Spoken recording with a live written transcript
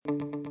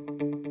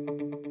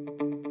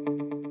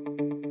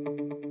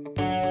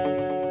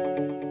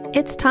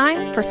It's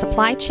time for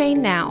Supply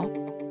Chain Now.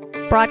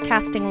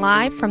 Broadcasting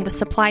live from the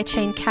supply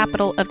chain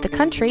capital of the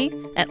country,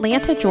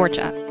 Atlanta,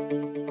 Georgia.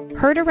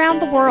 Heard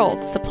around the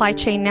world, Supply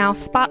Chain Now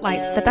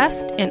spotlights the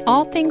best in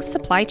all things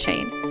supply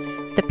chain.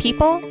 The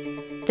people,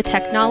 the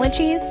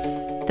technologies,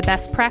 the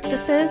best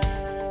practices,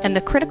 and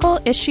the critical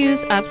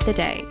issues of the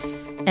day.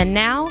 And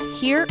now,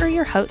 here are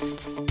your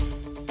hosts.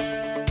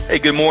 Hey,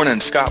 good morning.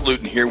 Scott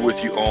Luton here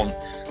with you on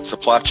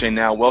Supply Chain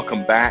Now.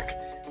 Welcome back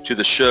to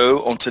the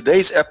show. On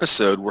today's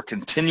episode, we're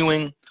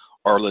continuing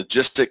our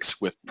Logistics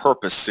with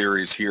Purpose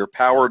series here,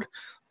 powered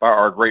by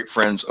our great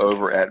friends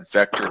over at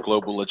Vector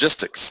Global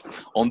Logistics.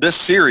 On this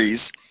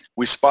series,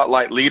 we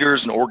spotlight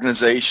leaders and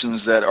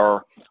organizations that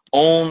are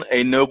on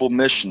a noble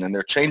mission, and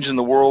they're changing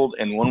the world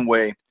in one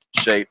way,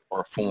 shape,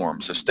 or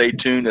form. So stay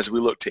tuned as we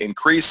look to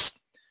increase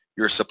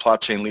your supply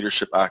chain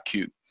leadership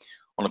IQ.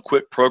 On a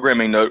quick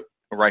programming note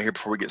right here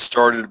before we get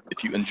started,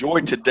 if you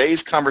enjoyed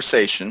today's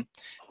conversation,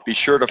 be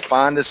sure to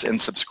find us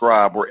and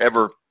subscribe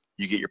wherever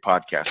you get your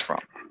podcast from.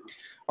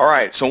 All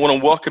right, so I want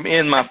to welcome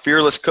in my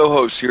fearless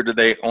co-hosts here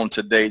today on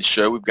today's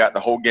show. We've got the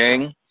whole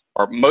gang,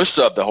 or most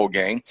of the whole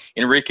gang.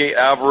 Enrique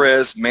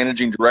Alvarez,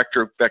 Managing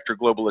Director of Vector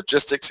Global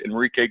Logistics.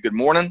 Enrique, good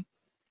morning.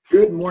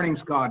 Good morning,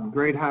 Scott.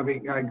 Great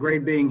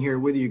being here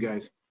with you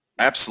guys.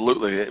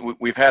 Absolutely.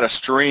 We've had a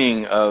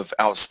string of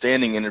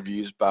outstanding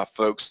interviews by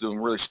folks doing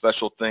really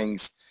special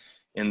things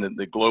in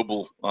the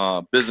global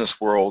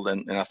business world,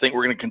 and I think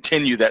we're going to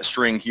continue that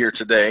string here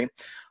today.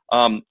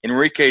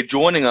 Enrique,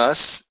 joining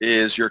us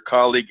is your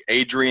colleague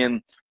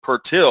Adrian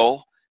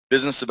Pertil,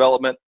 Business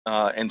Development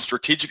and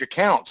Strategic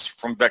Accounts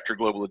from Vector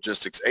Global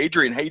Logistics.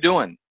 Adrian, how you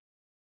doing?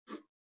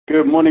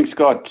 Good morning,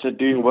 Scott.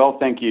 Doing well,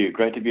 thank you.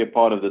 Great to be a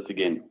part of this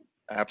again.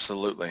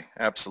 Absolutely,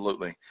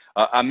 absolutely.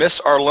 I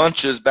miss our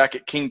lunches back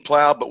at King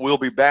Plow, but we'll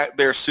be back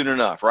there soon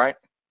enough, right?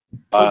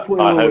 I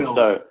hope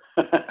so.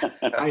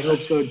 I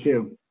hope so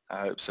too.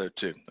 I hope so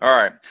too. All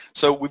right.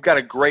 So we've got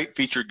a great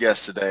featured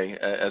guest today,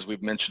 as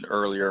we've mentioned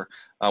earlier.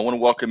 I want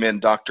to welcome in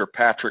Dr.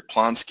 Patrick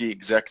Plonski,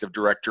 Executive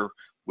Director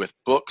with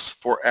Books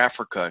for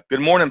Africa. Good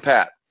morning,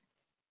 Pat.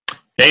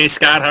 Hey,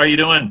 Scott. How are you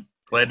doing?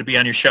 Glad to be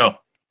on your show.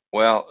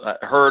 Well,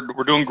 I heard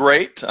we're doing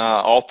great.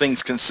 All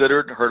things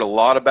considered, heard a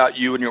lot about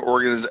you and your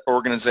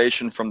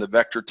organization from the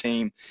Vector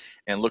team,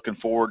 and looking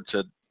forward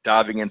to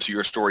diving into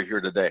your story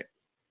here today.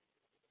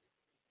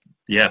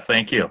 Yeah,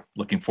 thank you.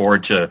 Looking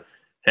forward to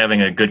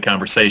having a good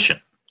conversation.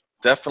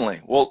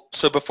 Definitely. Well,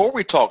 so before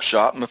we talk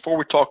shop and before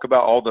we talk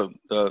about all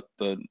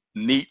the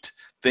neat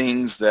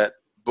things that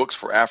Books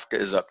for Africa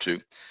is up to,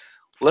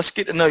 let's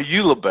get to know you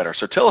a little better.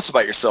 So tell us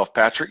about yourself,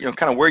 Patrick,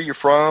 kind of where you're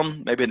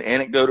from, maybe an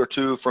anecdote or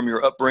two from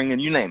your upbringing,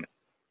 you name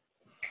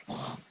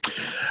it.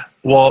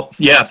 Well,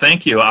 yeah,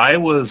 thank you. I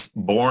was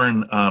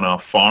born on a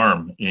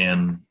farm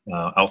in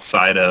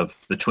outside of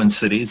the Twin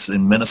Cities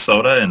in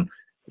Minnesota, and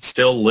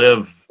still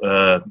live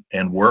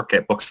and work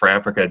at Books for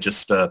Africa,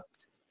 just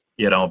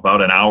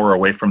about an hour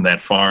away from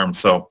that farm.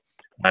 So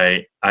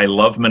I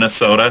love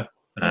Minnesota.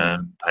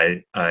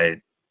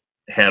 I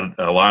had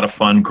a lot of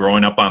fun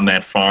growing up on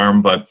that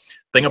farm, but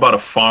the thing about a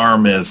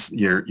farm is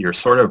you're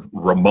sort of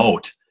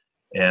remote.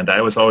 And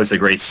I was always a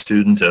great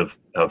student of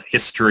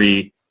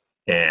history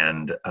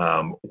and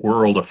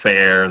world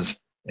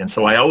affairs. And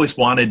so I always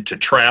wanted to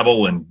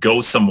travel and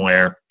go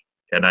somewhere.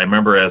 And I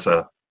remember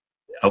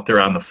out there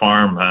on the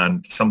farm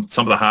on some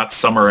of the hot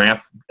summer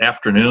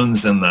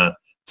afternoons in the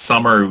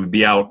summer, we'd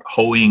be out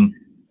hoeing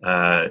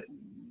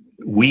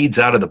weeds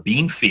out of the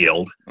bean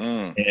field,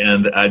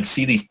 and I'd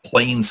see these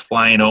planes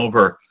flying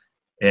over,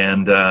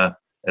 and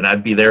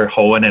I'd be there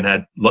hoeing, and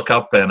I'd look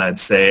up and I'd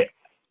say,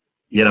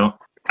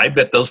 I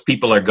bet those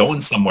people are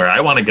going somewhere. I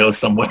want to go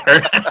somewhere.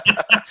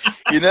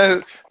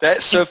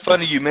 That's so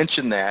funny you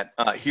mentioned that.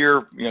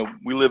 Here,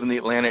 we live in the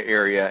Atlanta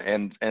area,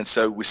 and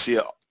so we see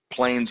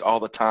planes all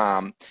the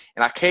time,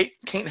 and I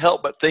can't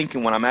help but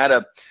thinking when I'm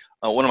at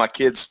one of my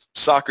kids'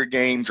 soccer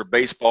games or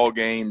baseball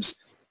games,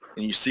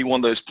 and you see one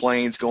of those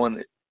planes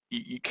going,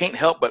 you can't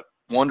help but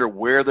wonder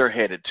where they're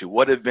headed to,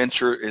 what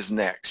adventure is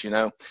next,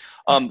 But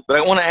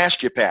I want to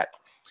ask you, Pat,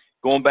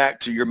 going back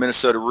to your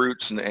Minnesota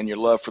roots and your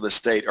love for the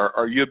state,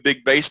 are you a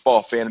big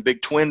baseball fan, a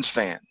big Twins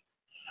fan?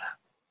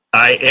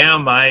 I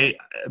am.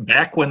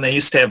 Back when they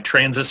used to have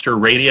transistor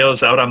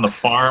radios out on the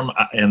farm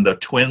and the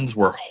Twins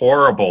were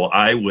horrible,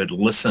 I would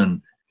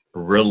listen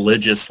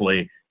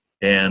religiously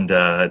and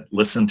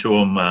listen to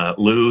them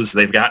lose.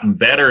 They've gotten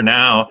better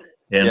now,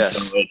 and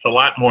yes. So it's a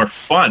lot more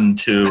fun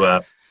to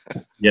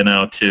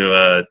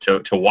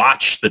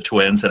watch the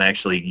Twins and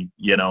actually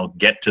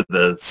get to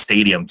the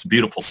stadium. It's a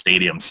beautiful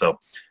stadium. So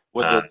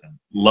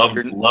love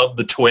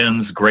the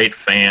Twins. Great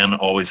fan.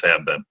 Always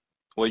have been.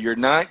 Well, your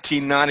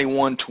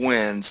 1991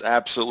 Twins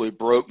absolutely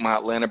broke my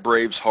Atlanta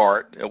Braves'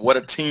 heart. What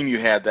a team you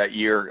had that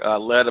year,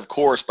 led, of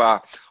course,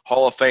 by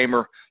Hall of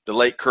Famer, the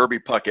late Kirby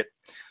Puckett.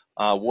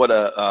 What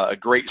a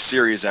great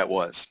series that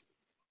was.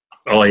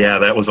 Oh, yeah,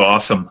 that was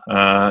awesome.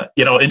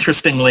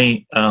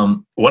 Interestingly,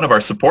 one of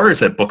our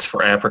supporters at Books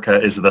for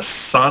Africa is the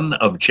son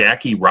of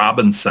Jackie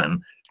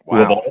Robinson,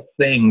 who of all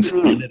things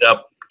ended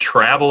up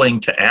traveling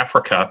to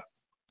Africa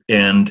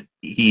and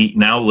he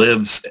now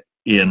lives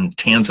in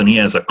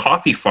Tanzania as a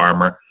coffee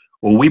farmer.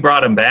 Well, we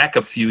brought him back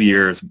a few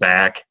years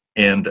back,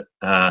 and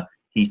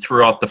he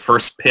threw out the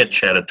first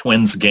pitch at a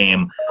Twins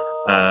game,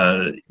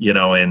 in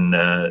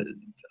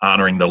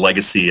honoring the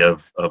legacy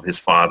of his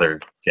father,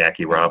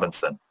 Jackie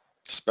Robinson.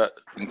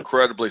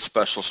 Incredibly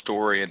special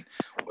story, and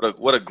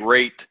what a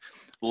great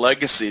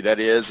legacy that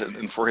is,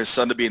 and for his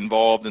son to be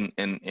involved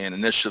in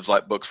initiatives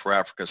like Books for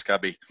Africa, it's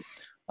got to be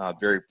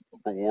very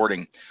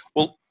rewarding.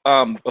 Well,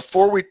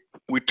 before we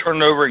turn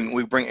it over and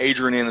we bring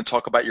Adrian in and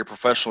talk about your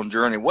professional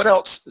journey, what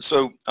else?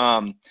 So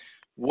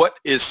what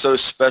is so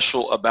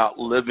special about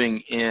living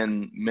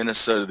in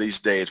Minnesota these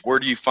days? Where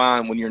do you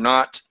find when you're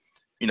not,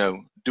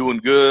 doing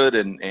good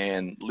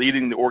and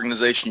leading the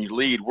organization you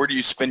lead, where do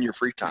you spend your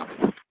free time?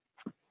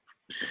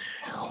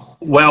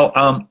 Well,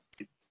 I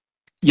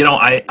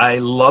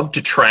love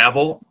to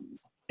travel,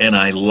 and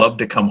I love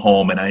to come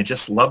home, and I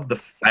just love the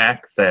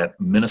fact that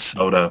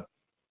Minnesota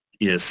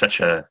is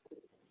such a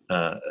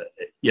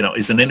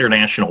is an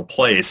international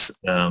place.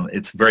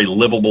 It's a very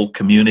livable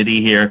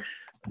community here,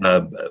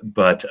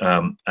 but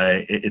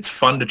it's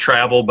fun to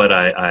travel. But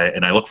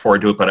I look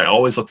forward to it. But I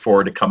always look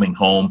forward to coming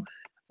home.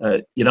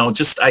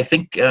 I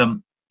think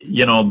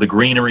the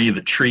greenery,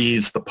 the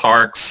trees, the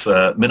parks.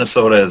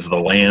 Minnesota is the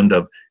land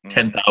of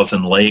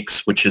 10,000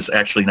 lakes, which is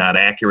actually not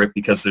accurate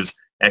because there's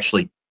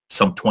actually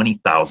some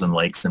 20,000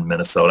 lakes in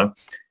Minnesota.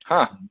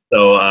 Huh.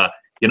 So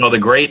the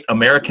great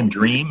American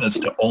dream is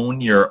to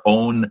own your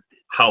own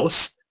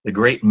house. The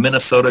great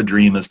Minnesota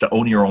dream is to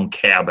own your own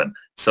cabin.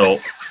 So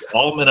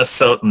all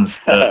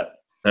Minnesotans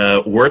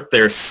worth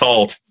their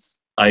salt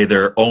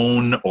either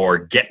own or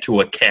get to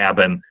a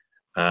cabin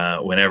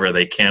whenever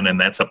they can, and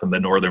that's up in the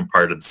northern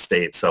part of the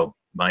state. So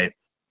my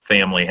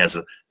family has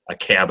a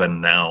cabin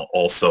now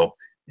also,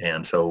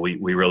 and so we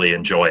really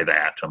enjoy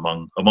that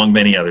among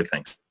many other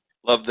things.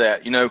 Love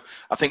that.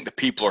 I think the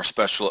people are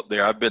special up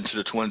there. I've been to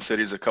the Twin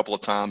Cities a couple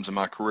of times in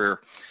my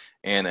career,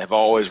 and have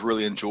always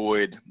really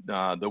enjoyed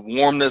the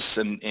warmness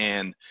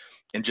and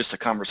just the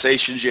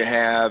conversations you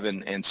have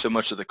and so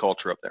much of the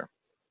culture up there.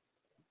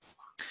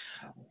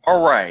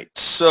 All right,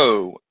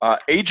 so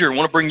Adrian, I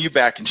want to bring you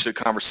back into the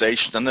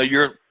conversation. I know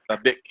you're a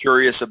bit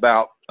curious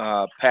about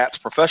Pat's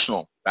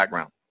professional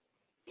background.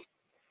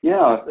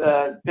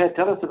 Yeah, Pat,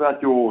 tell us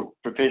about your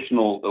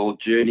professional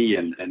journey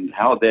and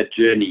how that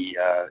journey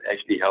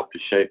actually helped to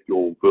shape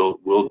your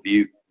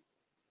worldview.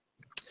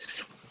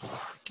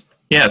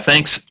 Yeah,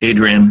 thanks,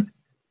 Adrian.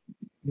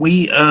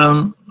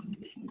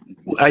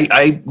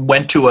 I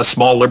went to a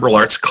small liberal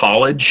arts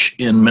college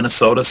in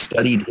Minnesota,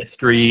 studied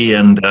history,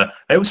 and I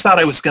always thought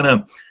I was going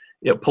to,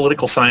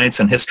 political science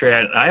and history.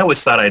 I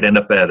always thought I'd end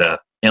up at an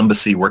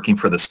embassy working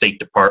for the State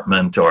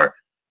Department or,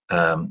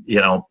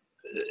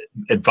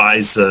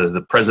 advise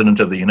the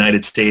President of the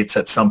United States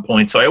at some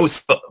point. So I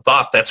always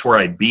thought that's where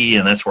I'd be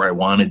and that's where I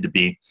wanted to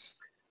be.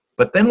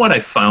 But then what I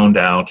found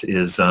out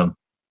is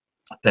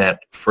that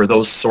for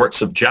those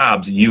sorts of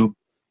jobs, you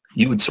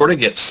would sort of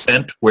get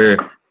sent where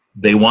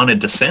they wanted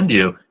to send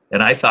you.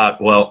 And I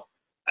thought, well,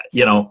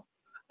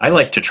 I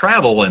like to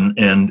travel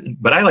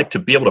but I like to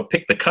be able to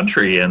pick the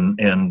country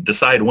and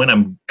decide when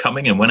I'm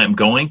coming and when I'm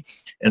going.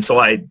 And so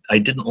I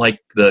didn't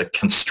like the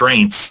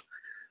constraints.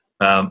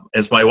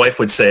 As my wife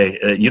would say,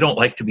 you don't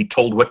like to be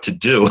told what to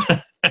do.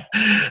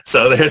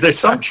 So there's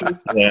some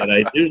truth to that.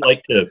 I do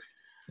like to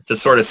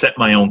sort of set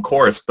my own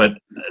course. But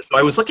so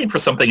I was looking for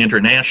something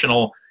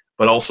international,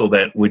 but also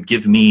that would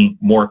give me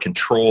more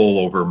control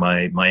over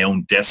my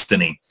own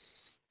destiny.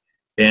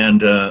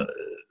 And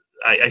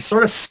I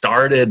sort of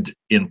started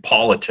in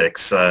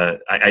politics.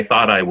 I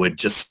thought I would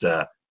just,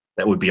 that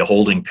would be a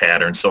holding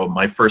pattern. So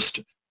my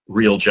first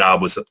real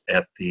job was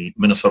at the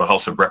Minnesota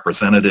House of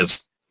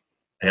Representatives.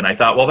 And I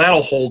thought, well,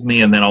 that'll hold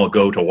me, and then I'll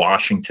go to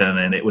Washington.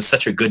 And it was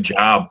such a good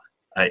job.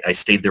 I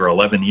stayed there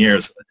 11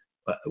 years.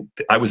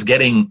 I was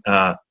getting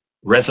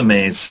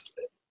resumes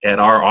at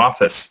our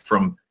office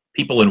from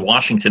people in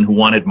Washington who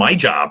wanted my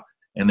job.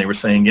 And they were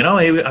saying,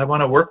 hey, I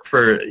want to work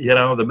for,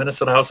 the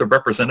Minnesota House of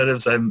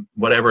Representatives. I'm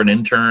an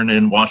intern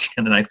in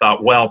Washington. And I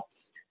thought, well,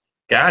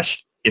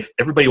 gosh, if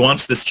everybody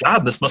wants this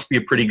job, this must be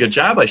a pretty good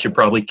job. I should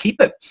probably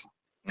keep it.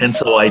 And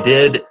so I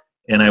did.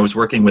 And I was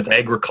working with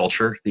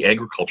agriculture, the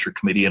Agriculture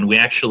Committee, and we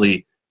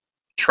actually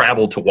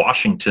traveled to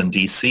Washington,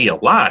 D.C. a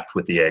lot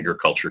with the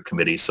Agriculture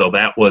Committee. So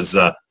that was,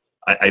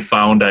 I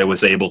found I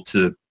was able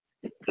to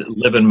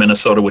live in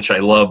Minnesota, which I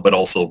love, but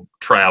also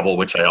travel,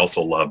 which I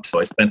also loved. So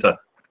I spent a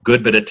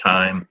good bit of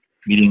time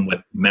meeting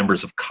with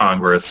members of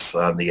Congress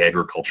on the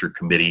Agriculture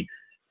Committee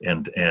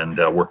and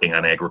working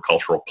on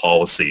agricultural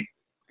policy.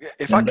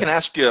 If I can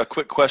ask you a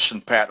quick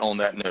question, Pat, on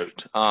that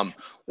note,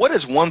 what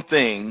is one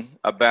thing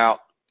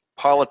about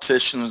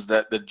politicians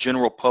that the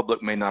general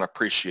public may not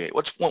appreciate?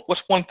 What's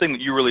one thing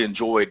that you really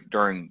enjoyed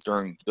during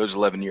those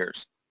 11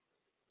 years?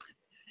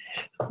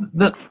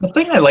 The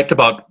thing I liked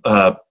about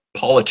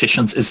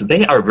politicians is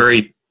they are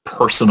very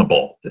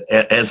personable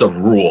as a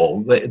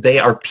rule. They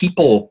are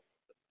people.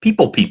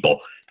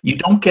 You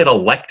don't get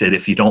elected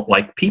if you don't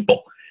like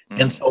people.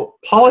 And so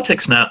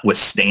politics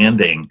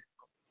notwithstanding,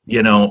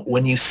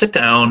 when you sit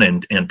down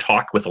and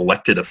talk with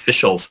elected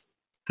officials,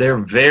 they're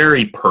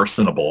very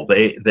personable.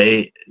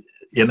 And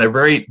they're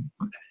very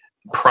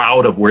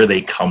proud of where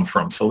they come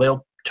from. So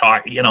they'll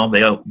talk,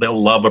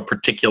 they'll love a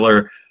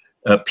particular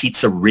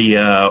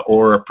pizzeria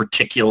or a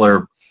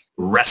particular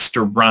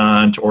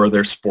restaurant or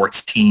their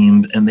sports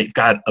team, and they've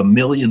got a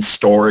million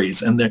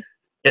stories. And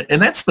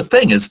that's the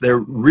thing, is they're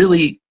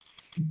really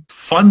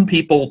fun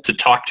people to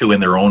talk to in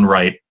their own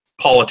right,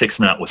 politics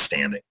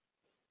notwithstanding.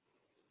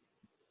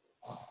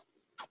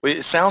 Well,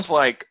 it sounds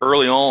like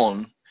early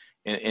on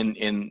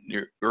in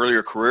your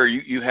earlier career,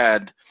 you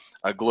had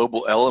a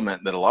global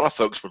element that a lot of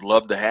folks would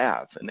love to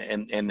have.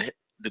 And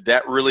did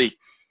that really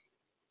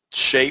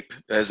shape,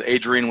 as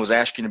Adrian was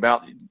asking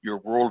about, your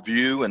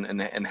worldview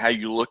and how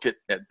you look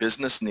at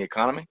business and the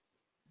economy?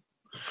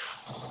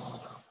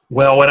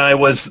 Well, when I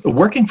was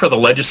working for the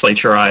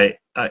legislature,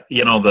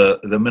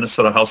 the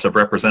Minnesota House of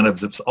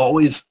Representatives, it was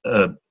always,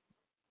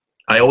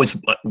 I always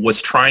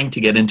was trying to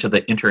get into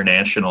the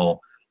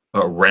international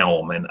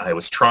realm, and I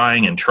was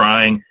trying. And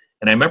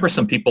I remember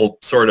some people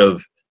sort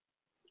of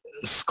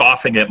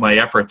scoffing at my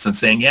efforts and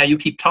saying, yeah, you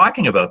keep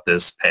talking about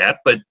this, Pat,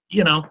 but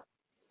you're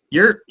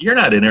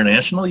not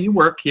international. You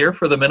work here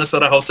for the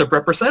Minnesota House of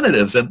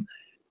Representatives. And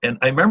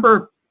I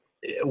remember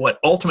what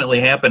ultimately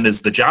happened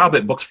is the job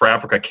at Books for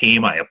Africa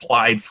came. I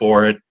applied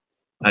for it.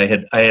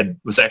 I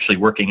was actually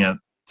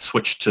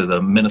switched to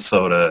the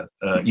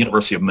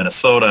University of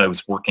Minnesota. I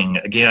was working,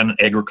 again,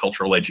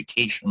 agricultural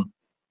education.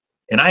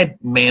 And I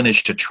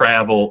managed to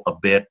travel a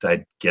bit.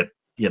 I'd get,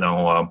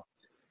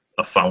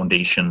 a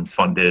foundation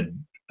funded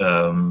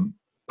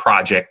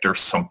project or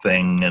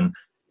something.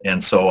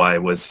 And so I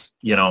was,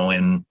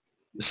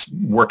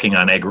 working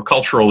on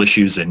agricultural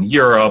issues in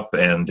Europe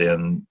and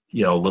in,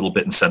 a little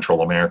bit in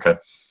Central America.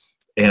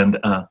 And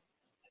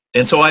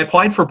so I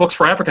applied for Books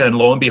for Africa, and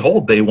lo and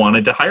behold, they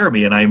wanted to hire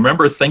me. And I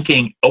remember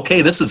thinking,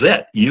 okay, this is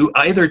it. You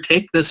either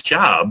take this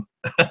job,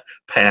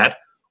 Pat,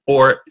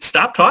 or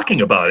stop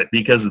talking about it,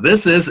 because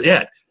this is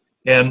it.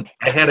 And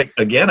I had,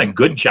 a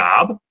good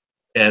job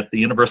at the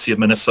University of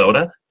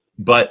Minnesota,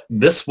 but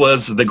this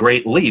was the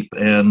great leap.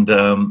 And,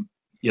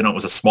 it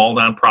was a small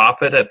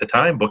nonprofit at the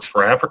time, Books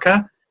for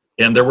Africa,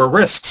 and there were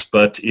risks.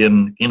 But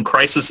in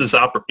crisis is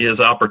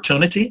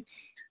opportunity,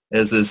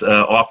 as is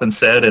often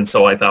said. And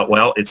so I thought,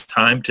 well, it's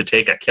time to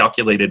take a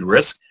calculated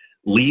risk,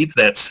 leave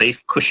that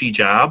safe, cushy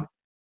job,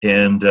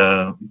 and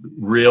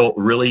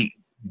really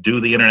do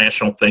the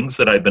international things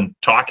that I've been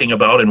talking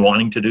about and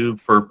wanting to do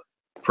for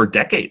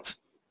decades.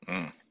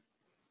 Mm.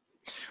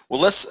 Well,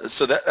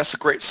 that's a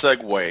great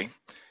segue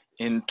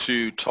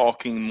into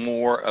talking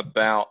more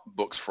about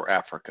Books for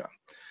Africa.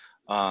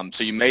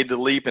 So you made the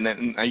leap,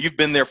 and you've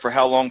been there for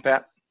how long,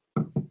 Pat?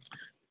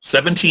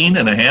 17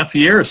 and a half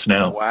years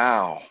now.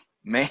 Wow,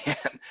 man.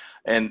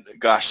 And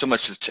gosh, so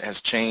much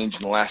has changed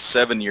in the last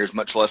 7 years,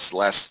 much less the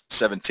last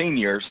 17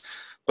 years.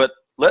 But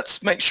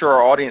let's make sure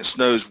our audience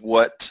knows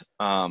what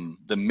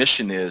the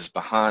mission is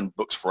behind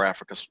Books for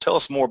Africa. So tell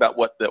us more about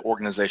what the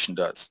organization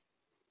does.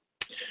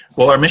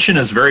 Well, our mission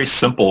is very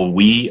simple.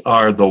 We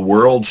are the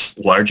world's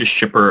largest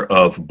shipper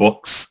of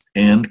books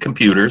and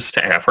computers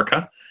to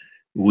Africa.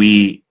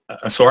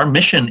 So our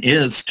mission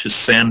is to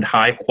send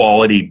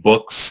high-quality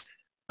books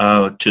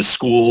to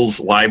schools,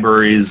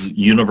 libraries,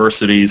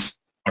 universities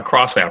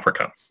across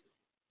Africa.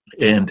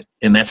 And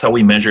that's how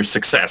we measure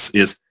success,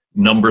 is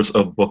numbers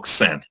of books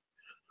sent.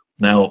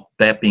 Now,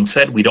 that being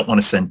said, we don't want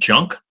to send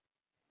junk.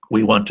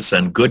 We want to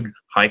send good,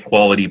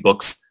 high-quality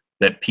books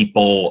that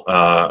people,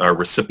 our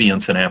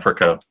recipients in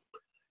Africa,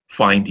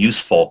 find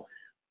useful.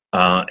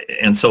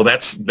 And so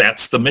that's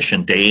the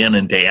mission, day in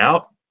and day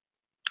out.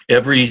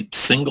 Every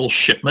single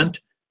shipment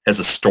has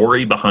a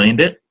story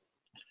behind it.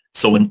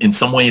 So in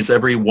some ways,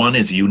 everyone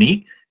is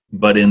unique,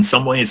 but in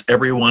some ways,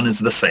 everyone is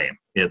the same.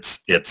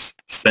 It's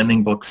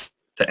sending books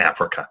to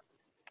Africa.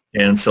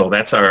 And so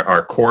that's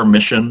our core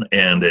mission,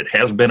 and it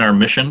has been our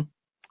mission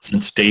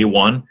since day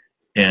one.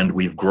 And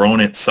we've grown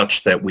it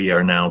such that we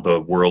are now the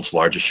world's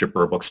largest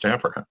shipper of books to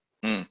Africa.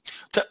 Mm.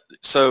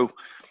 So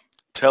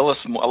tell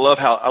us more.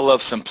 I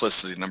love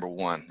simplicity, number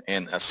one,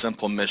 and a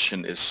simple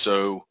mission is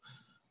so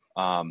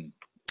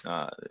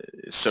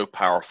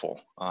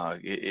powerful.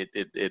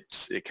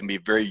 It can be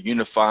very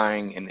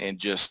unifying and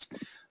just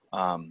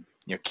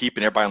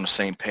keeping everybody on the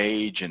same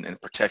page and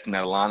protecting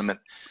that alignment.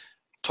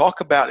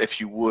 Talk about,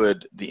 if you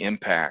would, the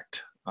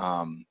impact.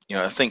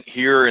 I think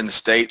here in the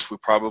States we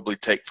probably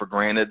take for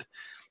granted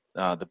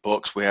the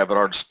books we have at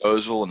our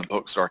disposal and the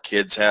books that our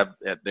kids have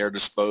at their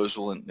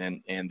disposal, and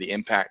the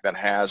impact that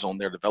has on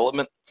their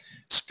development.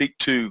 Speak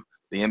to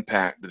the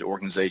impact that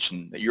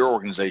your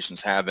organization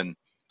is having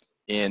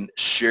in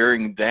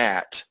sharing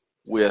that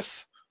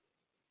with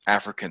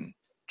African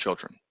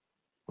children.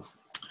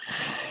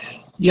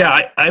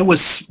 Yeah, I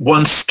was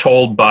once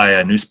told by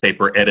a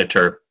newspaper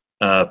editor,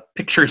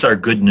 pictures are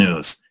good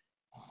news.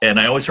 And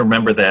I always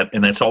remember that,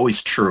 and that's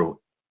always true.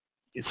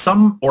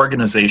 Some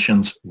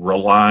organizations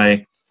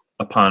rely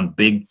upon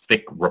big,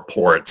 thick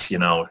reports,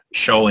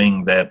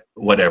 showing that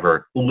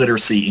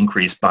literacy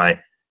increased by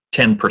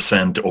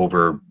 10%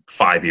 over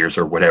 5 years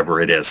or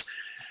whatever it is.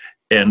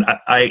 And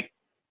I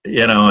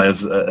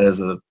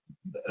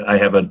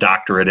have a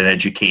doctorate in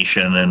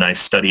education and I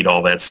studied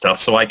all that stuff,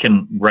 so I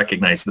can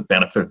recognize the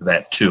benefit of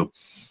that too.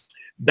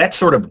 That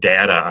sort of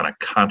data on a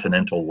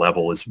continental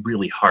level is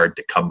really hard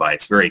to come by.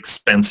 It's very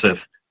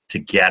expensive to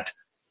get,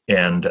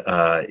 and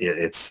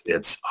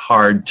it's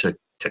hard to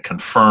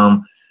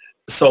confirm.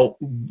 So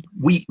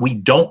we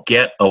don't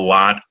get a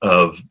lot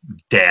of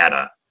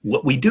data.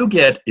 What we do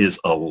get is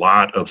a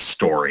lot of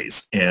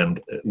stories, and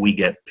we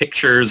get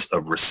pictures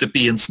of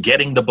recipients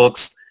getting the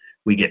books.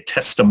 We get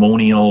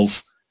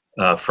testimonials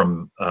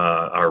from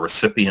our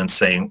recipients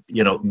saying,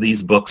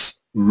 these books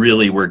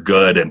really were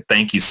good, and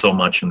thank you so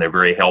much, and they're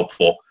very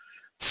helpful.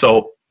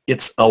 So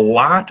it's a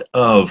lot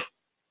of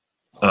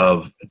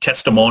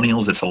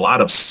testimonials. It's a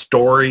lot of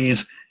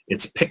stories.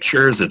 It's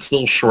pictures. It's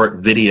little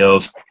short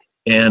videos.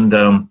 And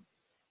the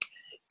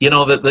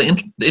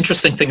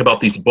interesting thing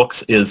about these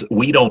books is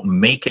we don't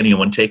make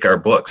anyone take our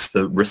books.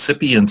 The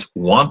recipients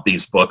want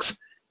these books,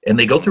 and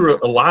they go through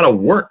a lot of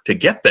work to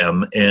get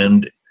them.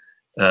 And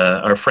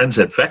our friends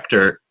at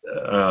Vector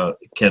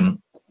can,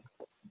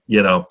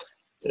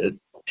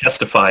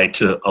 testify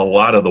to a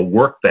lot of the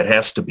work that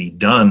has to be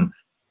done.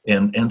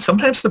 And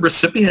sometimes the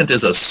recipient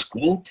is a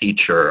school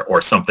teacher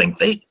or something.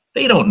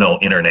 They don't know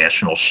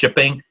international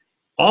shipping.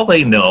 All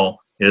they know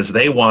is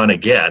they want to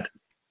get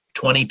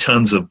 20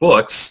 tons of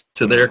books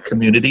to their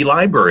community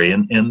library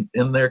and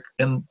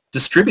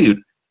distribute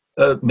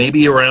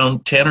maybe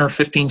around 10 or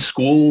 15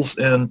 schools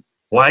and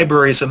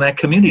libraries in that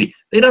community.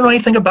 They don't know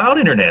anything about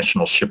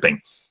international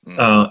shipping.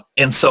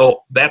 And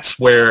so that's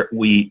where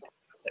we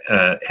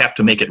have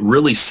to make it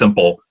really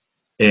simple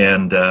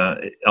and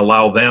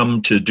allow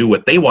them to do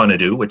what they want to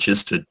do, which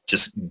is to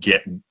just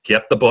get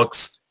the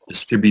books,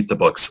 distribute the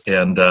books.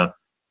 And, I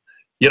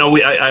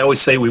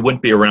always say we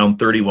wouldn't be around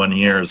 31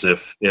 years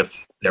if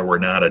there were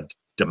not a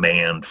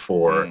demand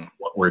for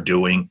what we're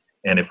doing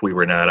and if we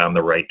were not on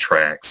the right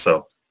track.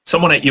 So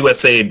someone at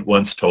USAID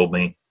once told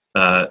me,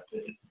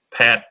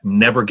 Pat,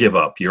 never give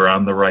up. You're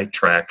on the right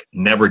track.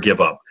 Never give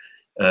up.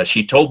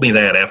 She told me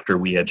that after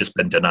we had just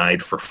been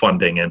denied for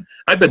funding, and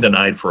I've been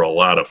denied for a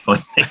lot of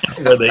funding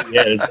over the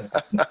years.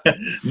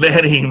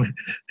 Many,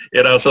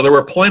 so there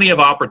were plenty of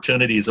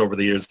opportunities over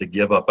the years to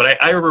give up.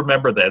 But I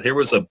remember that there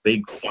was a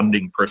big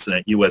funding person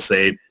at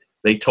USAID.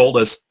 They told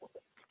us,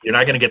 you're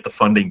not going to get the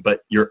funding,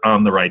 but you're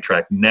on the right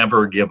track.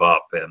 Never give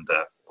up. And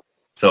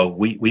so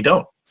we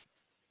don't.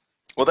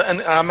 Well,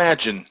 and I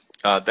imagine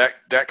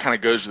that kind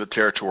of goes to the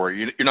territory.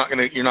 You're not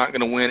going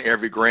to win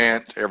every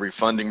grant, every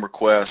funding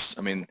request.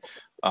 I mean,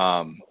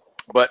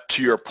 but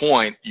to your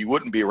point, you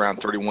wouldn't be around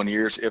 31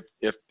 years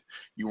if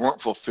you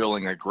weren't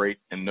fulfilling a great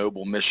and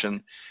noble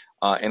mission.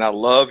 And I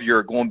love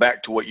your going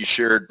back to what you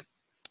shared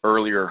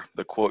earlier,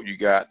 the quote you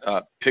got,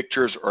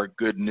 pictures are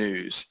good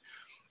news.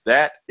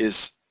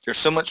 There's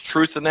so much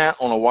truth in that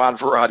on a wide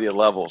variety of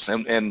levels.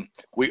 And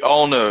we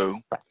all know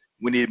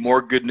we need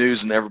more good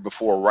news than ever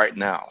before right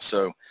now.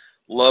 So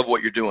love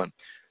what you're doing.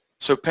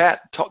 So Pat,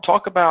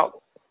 talk about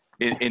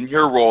in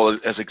your role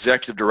as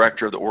executive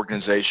director of the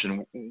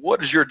organization,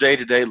 what does your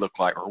day-to-day look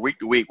like, or week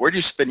to week? Where do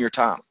you spend your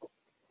time?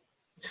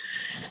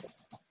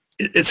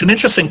 It's an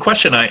interesting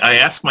question. I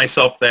ask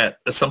myself that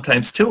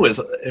sometimes too,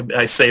 is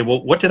I say,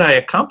 well, what did I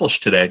accomplish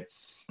today?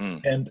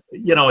 And,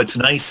 it's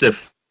nice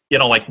if,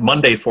 like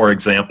Monday, for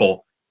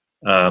example,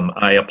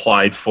 I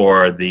applied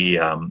for the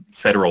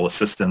federal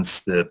assistance,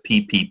 the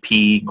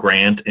PPP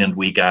grant, and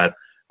we got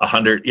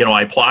 100,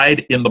 I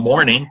applied in the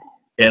morning,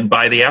 and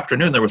by the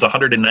afternoon, there was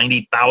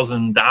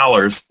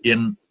 $190,000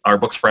 in our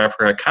Books for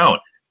Africa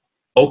account.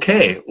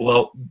 Okay,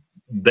 well,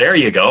 there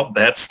you go.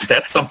 That's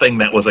something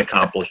that was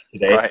accomplished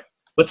today. Right.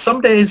 But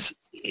some days,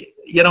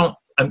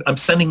 I'm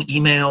sending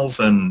emails,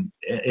 and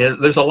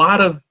there's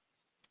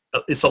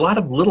it's a lot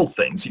of little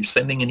things. You're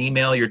sending an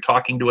email, you're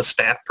talking to a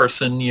staff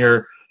person,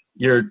 you're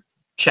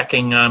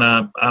checking on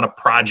a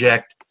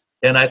project,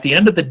 and at the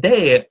end of the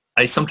day,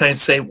 I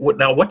sometimes say,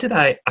 now what did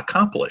I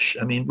accomplish?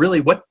 I mean,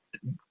 really,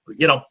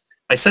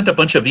 I sent a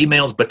bunch of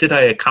emails, but did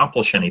I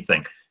accomplish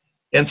anything?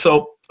 And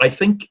so I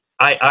think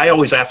I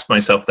always ask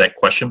myself that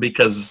question,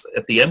 because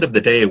at the end of the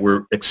day,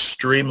 we're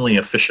extremely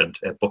efficient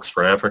at Books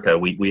for Africa.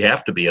 We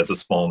have to be as a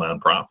small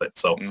nonprofit.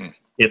 So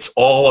it's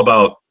all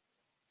about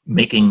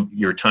making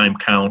your time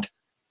count.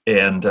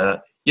 And,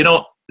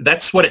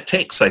 that's what it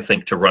takes, I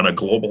think, to run a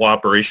global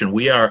operation.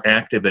 We are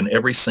active in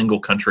every single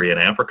country in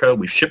Africa.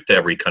 We've shipped to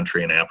every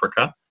country in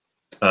Africa.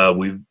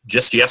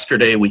 Just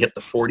yesterday, we hit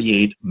the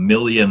 48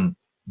 million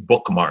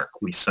book mark.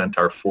 We sent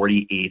our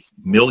 48th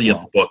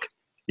millionth book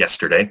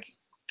yesterday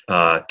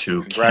to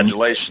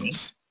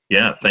Congratulations.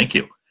 Kenya. Yeah, thank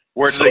you.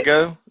 Where did they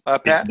go,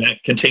 Pat? That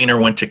container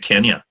went to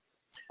Kenya,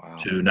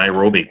 to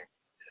Nairobi.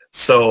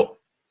 So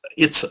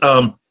it's,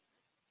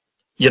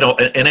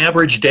 an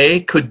average day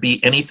could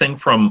be anything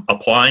from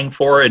applying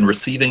for and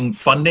receiving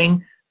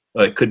funding.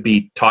 It could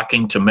be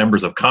talking to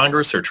members of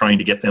Congress or trying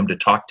to get them to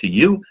talk to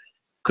you.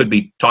 Could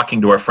be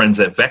talking to our friends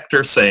at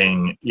Vector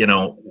saying,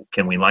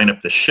 can we line up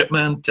the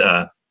shipment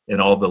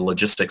and all the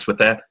logistics with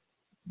that.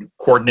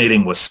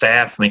 coordinating with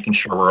staff, making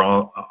sure we're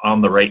all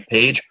on the right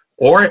page.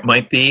 Or it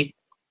might be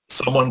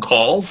someone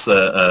calls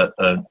a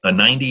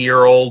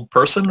 90-year-old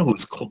person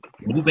who's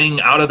moving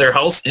out of their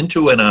house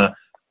into an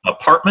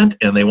apartment,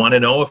 and they want to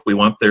know if we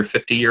want their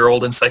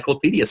 50-year-old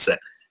encyclopedia set.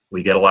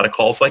 We get a lot of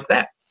calls like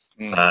that.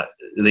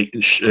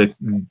 The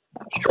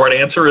short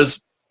answer is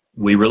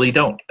we really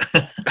don't.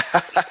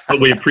 But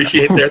we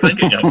appreciate their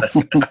thinking on this.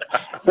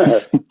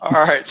 All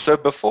right. So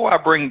before I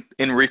bring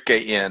Enrique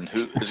in,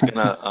 who is going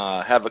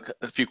to have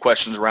a few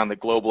questions around the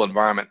global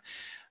environment,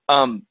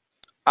 I'm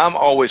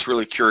always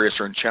really curious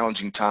during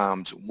challenging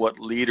times what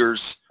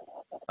leaders,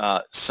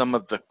 some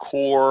of the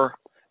core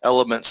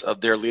elements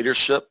of their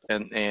leadership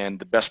and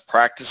the best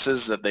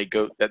practices that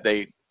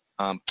they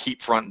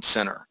keep front and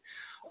center.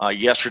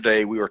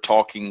 Yesterday we were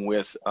talking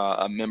with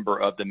a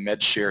member of the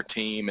MedShare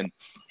team, and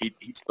he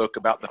spoke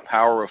about the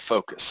power of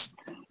focus,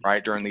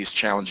 right, during these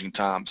challenging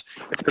times.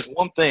 If there's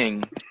one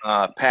thing,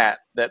 Pat,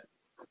 that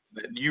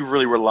you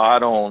really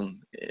relied on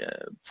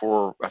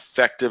for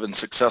effective and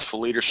successful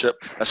leadership,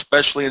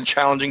 especially in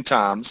challenging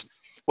times,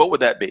 what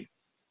would that be?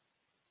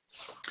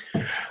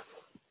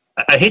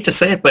 I hate to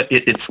say it, but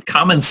it's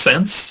common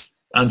sense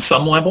on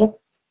some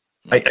level.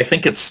 I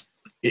think it's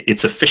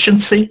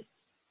efficiency.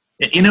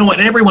 You know, and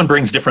everyone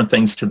brings different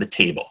things to the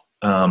table.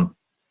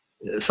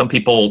 Some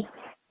people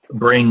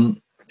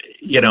bring,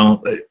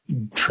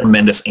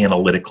 tremendous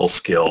analytical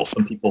skills.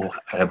 Some people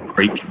have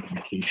great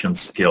communication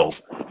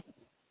skills.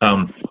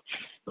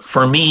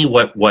 For me,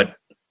 what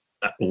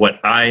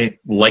I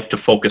like to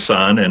focus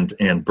on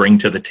and bring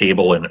to the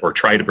table or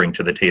try to bring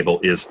to the table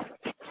is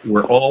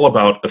we're all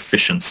about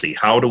efficiency.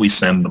 How do we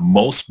send the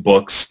most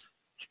books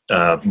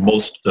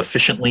most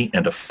efficiently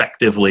and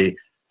effectively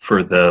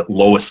for the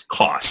lowest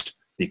cost?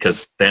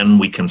 Because then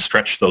we can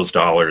stretch those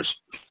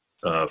dollars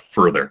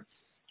further.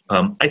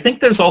 I think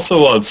there's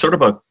also a sort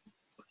of a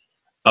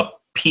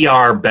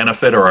PR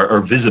benefit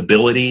or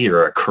visibility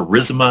or a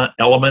charisma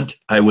element.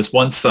 I was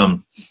once, I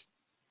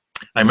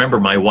remember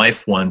my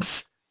wife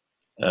once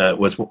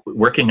was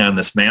working on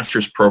this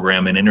master's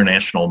program in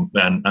international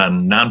on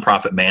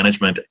nonprofit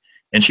management,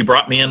 and she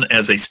brought me in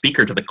as a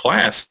speaker to the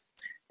class,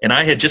 and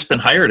I had just been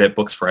hired at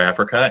Books for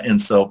Africa, and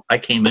so I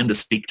came in to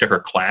speak to her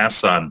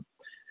class on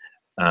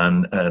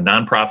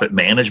nonprofit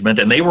management,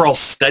 and they were all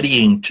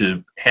studying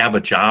to have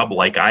a job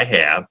like I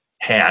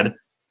had,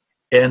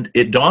 and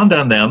it dawned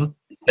on them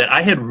that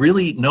I had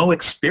really no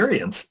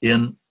experience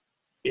in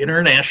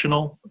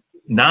international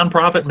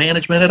nonprofit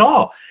management at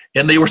all,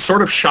 and they were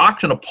sort of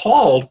shocked and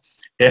appalled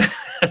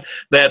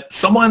that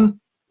someone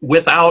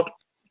without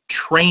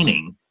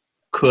training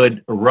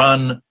could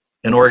run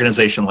an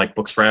organization like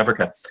Books for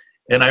Africa.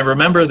 And I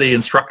remember the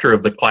instructor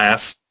of the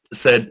class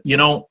said,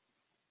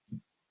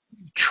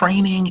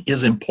 training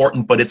is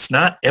important, but it's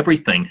not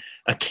everything.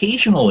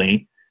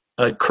 Occasionally,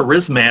 a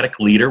charismatic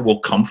leader will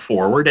come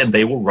forward and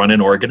they will run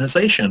an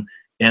organization,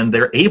 and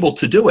they're able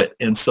to do it.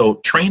 And so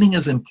training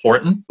is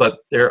important, but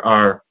there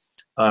are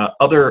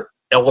other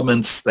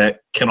elements that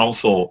can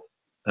also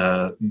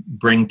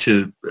bring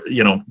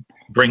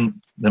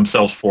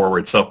themselves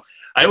forward. So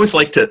I always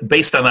like to,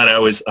 based on that,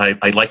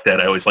 I like that.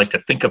 I always like to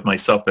think of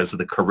myself as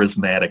the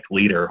charismatic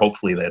leader.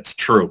 Hopefully that's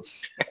true.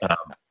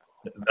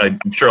 I'm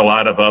sure a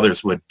lot of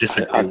others would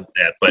disagree with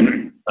that, but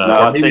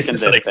or maybe it's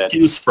just an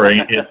excuse for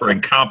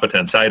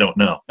incompetence. I don't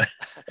know.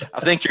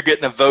 I think you're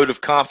getting a vote of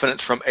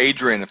confidence from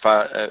Adrian. Is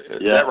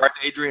that right,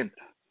 Adrian?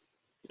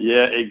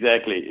 Yeah,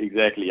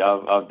 exactly.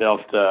 I've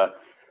dealt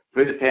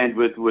firsthand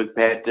with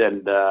Pat,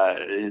 and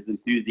his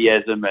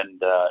enthusiasm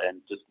and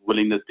just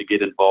willingness to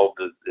get involved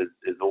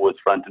is always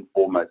front and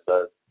foremost.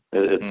 So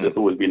it's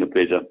always been a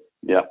pleasure.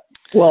 Yeah.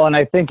 Well, and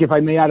I think if I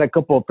may add a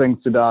couple of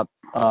things to that,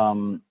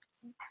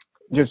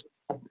 just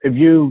if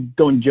you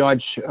don't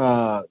judge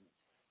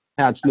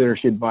Pat's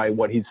leadership by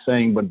what he's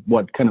saying, but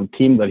what kind of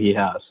team that he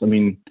has, I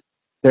mean,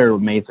 they're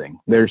amazing.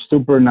 They're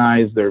super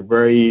nice. They're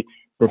very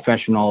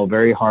professional,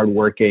 very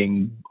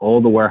hardworking.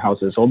 All the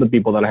warehouses, all the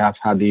people that I have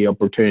had the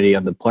opportunity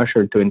and the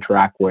pleasure to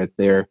interact with,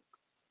 they're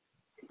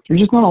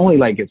just not only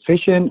like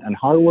efficient and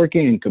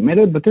hardworking and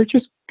committed, but they're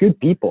just good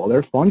people.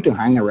 They're fun to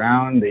hang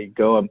around. They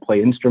go and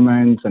play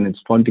instruments, and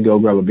it's fun to go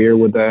grab a beer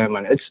with them.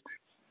 And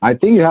I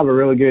think you have a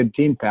really good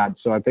team, Pat.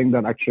 So I think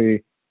that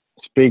actually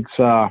speaks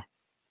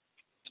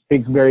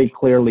very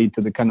clearly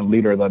to the kind of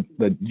leader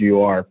that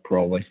you are,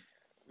 probably.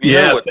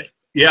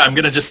 Yeah, I'm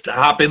going to just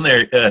hop in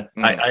there.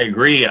 I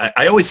agree.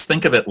 I always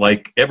think of it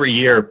like every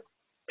year,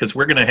 because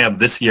we're going to have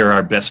this year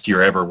our best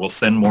year ever. We'll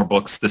send more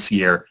books this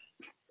year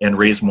and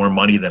raise more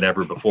money than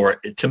ever before.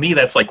 To me,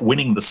 that's like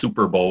winning the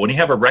Super Bowl. When you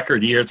have a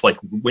record year, it's like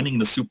winning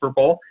the Super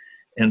Bowl.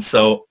 And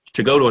so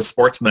to go to a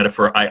sports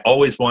metaphor, I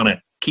always want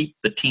to keep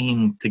the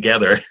team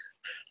together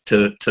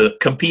to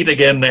compete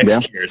again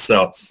next year.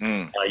 So,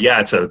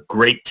 it's a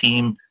great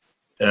team.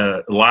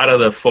 A lot of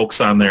the folks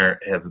on there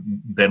have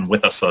been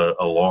with us a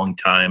long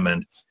time,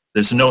 and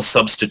there's no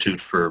substitute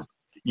for,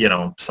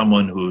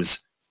 someone who's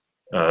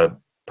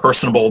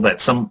personable,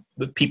 that some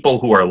people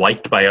who are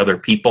liked by other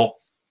people,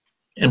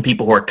 and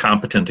people who are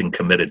competent and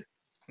committed.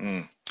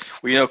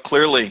 Well,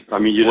 clearly, I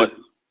mean,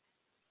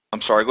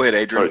 I'm sorry. Go ahead,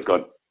 Adrian. Sorry,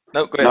 Scott.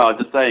 No, go ahead. No, I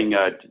was just saying,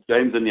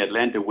 James in the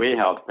Atlanta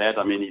warehouse, Pat.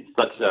 I mean, he's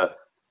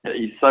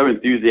so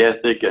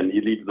enthusiastic, and he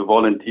leads the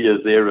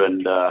volunteers there,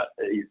 and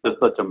he's just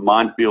such a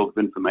minefield of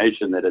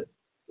information that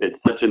it's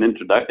such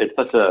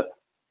a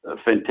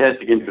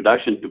fantastic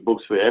introduction to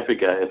Books for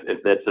Africa,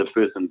 if that's a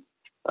person's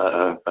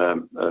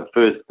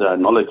first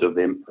knowledge of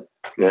them.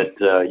 That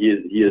he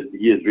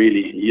is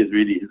really his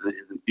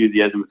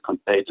enthusiasm is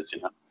contagious,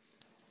 you know.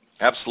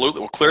 Absolutely.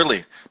 Well,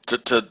 clearly,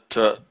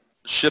 to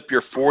ship your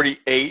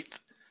 48th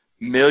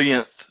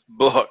millionth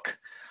book,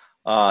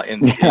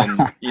 and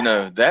you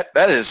know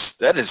that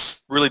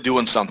is really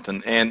doing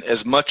something. And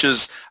as much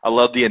as I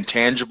love the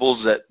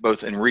intangibles that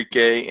both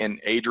Enrique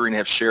and Adrian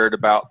have shared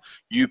about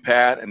you,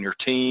 Pat, and your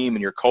team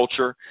and your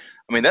culture,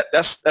 I mean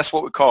that's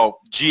what we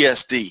call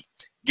GSD,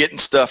 getting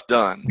stuff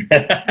done.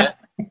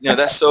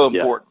 That's so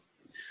important.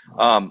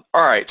 All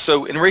right,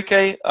 so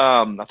Enrique,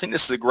 I think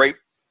this is a great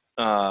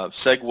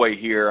segue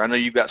here. I know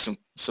you've got some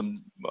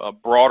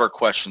broader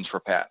questions for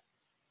Pat.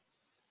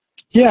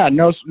 Yeah,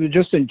 no,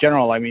 just in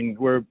general. I mean,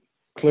 we're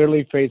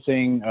clearly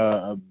facing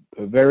a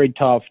very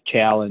tough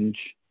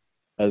challenge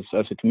as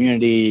a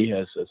community,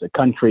 as a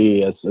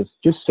country, as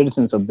just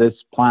citizens of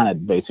this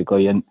planet,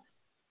 basically.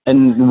 And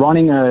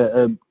running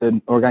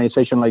an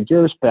organization like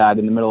yours, Pat,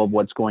 in the middle of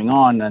what's going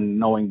on, and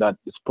knowing that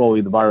it's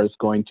probably the virus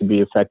going to be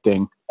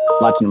affecting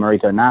Latin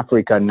America and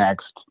Africa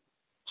next.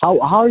 How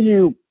are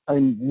you? I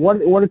mean,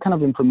 what kind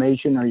of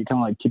information are you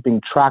kind of like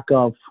keeping track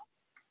of?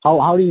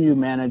 How do you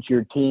manage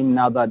your team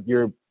now that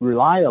you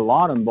rely a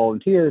lot on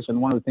volunteers, and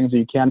one of the things that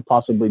you can't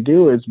possibly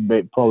do is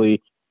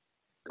probably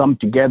come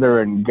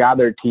together and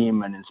gather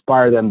team and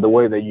inspire them the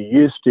way that you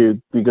used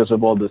to because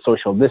of all the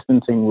social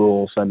distancing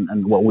rules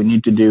and what we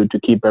need to do to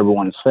keep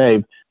everyone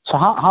safe. So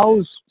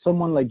how's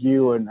someone like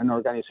you and an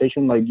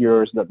organization like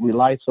yours that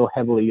relies so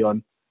heavily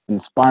on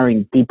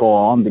inspiring people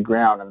on the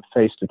ground and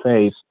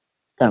face-to-face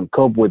kind of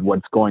cope with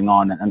what's going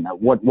on, and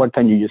what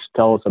can you just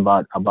tell us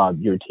about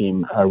your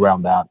team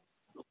around that?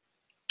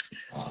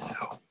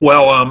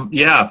 Well,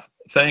 yeah,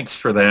 thanks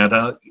for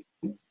that.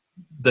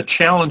 The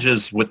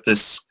challenges with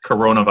this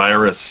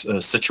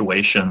coronavirus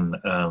situation,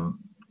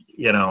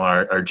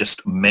 are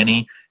just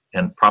many,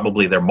 and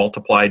probably they're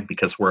multiplied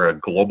because we're a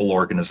global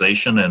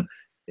organization,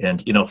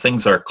 and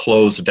things are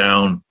closed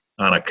down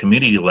on a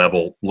community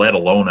level, let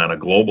alone on a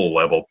global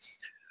level.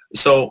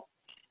 So,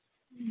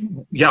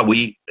 yeah,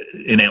 we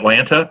in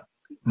Atlanta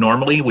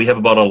normally we have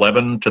about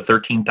 11 to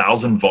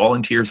 13,000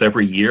 volunteers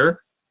every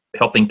year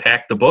helping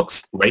pack the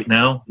books. Right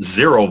now,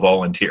 0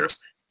 volunteers.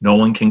 No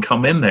one can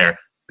come in there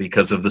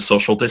because of the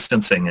social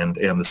distancing and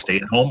the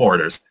stay-at-home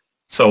orders.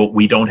 So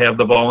we don't have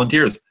the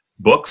volunteers.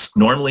 Books,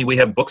 normally we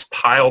have books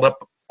piled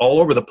up all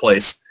over the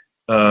place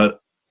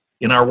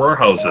in our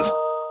warehouses.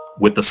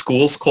 With the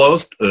schools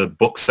closed,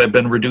 books have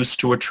been reduced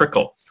to a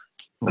trickle.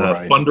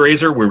 Right.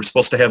 Fundraiser, we were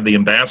supposed to have the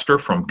ambassador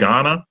from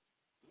Ghana.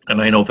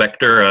 And I know,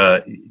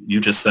 Vector, you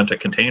just sent a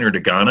container to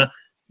Ghana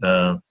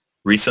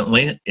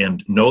recently,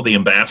 and know the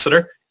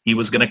ambassador. He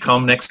was going to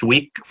come next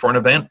week for an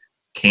event.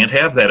 Can't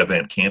have that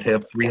event. Can't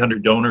have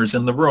 300 donors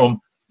in the room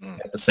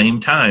at the same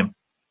time.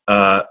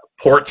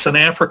 Ports in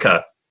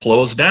Africa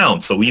closed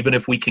down. So even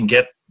if we can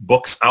get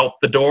books out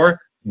the door,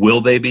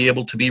 will they be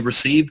able to be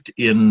received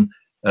in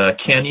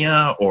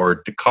Kenya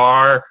or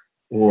Dakar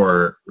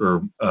or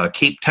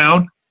Cape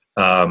Town?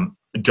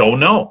 Don't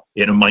know.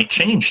 It might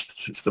change.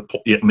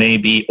 It may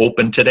be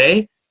open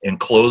today and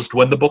closed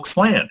when the books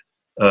land.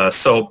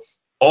 So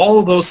all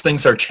of those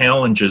things are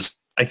challenges.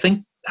 I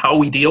think how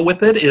we deal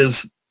with it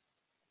is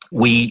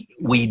we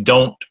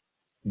don't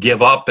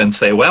give up and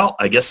say, well,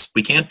 I guess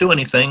we can't do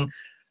anything.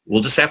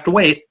 We'll just have to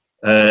wait.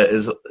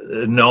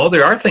 No,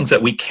 there are things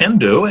that we can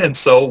do. And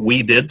so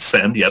we did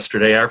send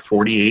yesterday our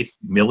 48th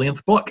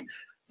millionth book.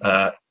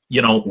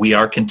 We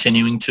are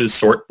continuing to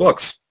sort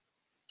books.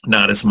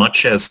 Not as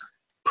much as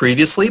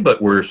previously,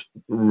 but we're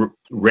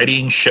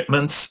readying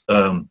shipments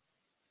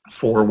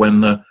for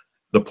when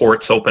the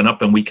ports open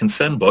up and we can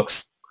send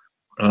books.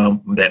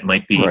 That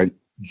might be right.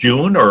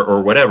 June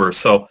or whatever.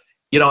 So,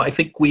 I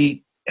think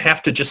we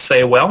have to just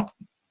say, well,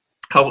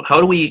 how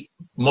do we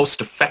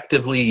most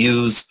effectively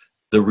use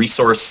the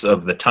resource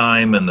of the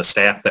time and the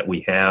staff that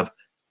we have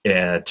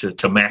to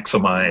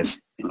maximize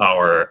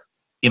our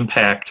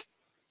impact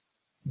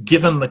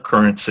given the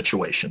current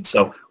situation.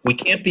 So we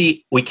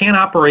can't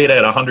operate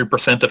at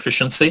 100%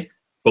 efficiency,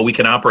 but we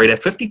can operate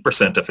at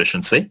 50%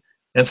 efficiency.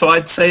 And so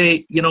I'd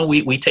say,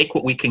 we take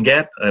what we can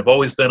get. I've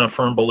always been a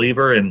firm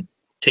believer in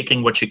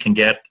taking what you can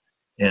get,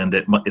 and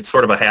it's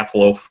sort of a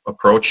half-loaf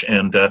approach.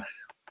 And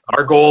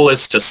our goal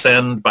is to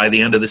send, by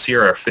the end of this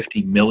year, our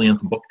 50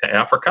 millionth book to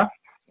Africa,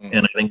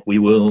 and I think we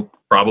will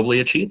probably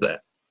achieve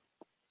that.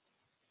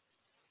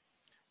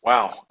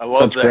 Wow, I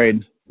love that.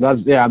 Great.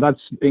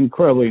 That's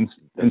incredibly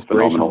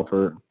inspirational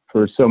for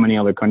so many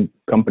other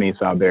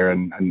companies out there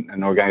and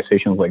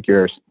organizations like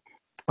yours.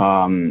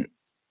 So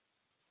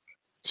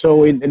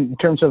in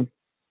terms of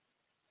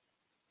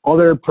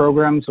other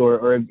programs,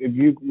 or if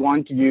you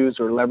want to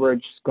use or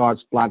leverage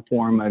Scott's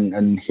platform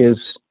and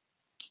his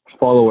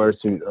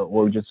followers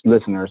or just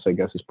listeners, I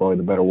guess is probably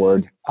the better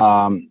word.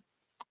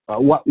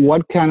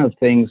 What kind of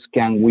things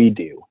can we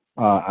do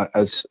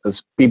as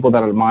people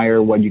that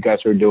admire what you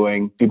guys are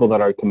doing, people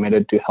that are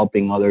committed to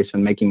helping others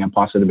and making a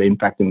positive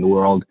impact in the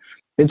world?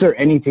 Is there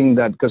anything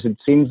that, because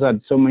it seems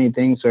that so many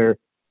things are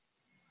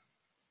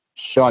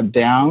shut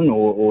down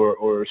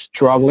or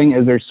struggling,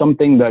 is there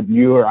something that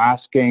you are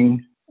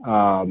asking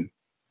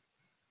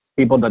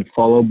people that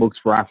follow Books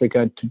for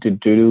Africa to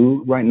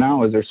do right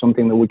now? Is there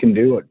something that we can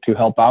do to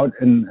help out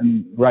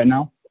in right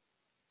now?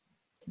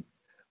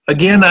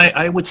 Again,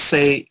 I would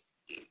say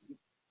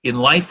in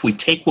life we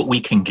take what we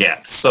can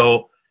get.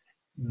 So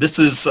this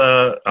is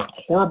a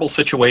horrible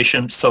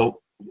situation.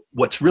 So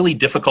what's really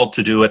difficult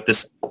to do at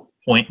this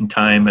point in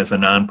time as a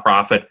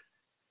nonprofit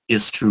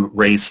is to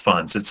raise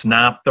funds. It's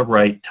not the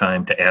right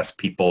time to ask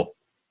people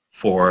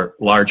for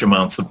large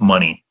amounts of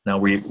money. Now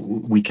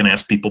we can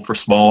ask people for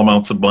small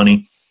amounts of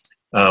money.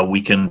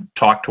 We can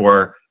talk to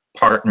our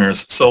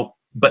partners. So,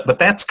 but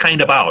that's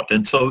kind of out.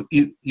 And so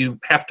you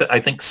have to, I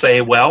think,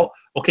 say, well,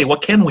 okay,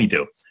 what can we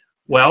do?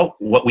 Well,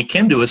 what we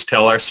can do is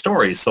tell our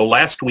stories. So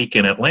last week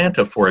in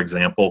Atlanta, for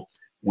example,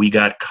 we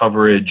got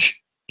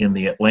coverage in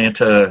the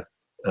Atlanta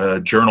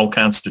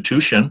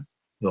Journal-Constitution,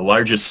 the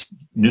largest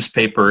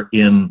newspaper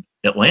in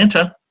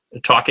Atlanta,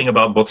 talking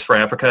about Books for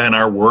Africa and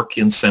our work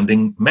in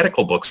sending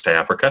medical books to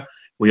Africa.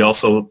 We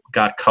also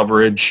got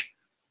coverage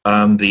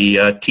on the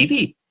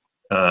TV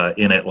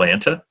in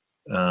Atlanta.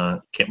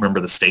 Can't remember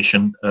the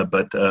station,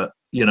 but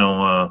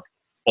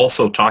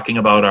also talking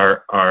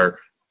about our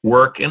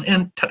work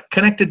and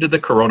connected to the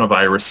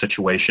coronavirus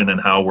situation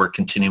and how we're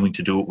continuing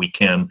to do what we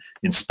can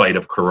in spite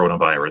of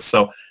coronavirus.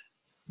 So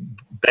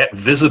that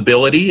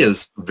visibility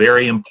is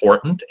very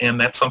important,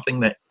 and that's something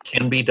that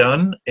can be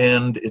done,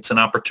 and it's an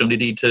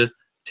opportunity to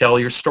tell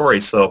your story.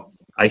 So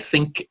I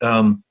think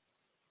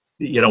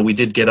we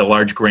did get a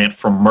large grant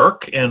from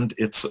Merck, and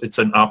it's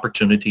an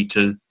opportunity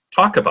to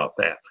talk about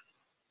that.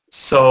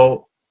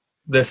 So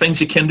there are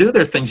things you can do,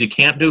 there are things you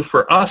can't do.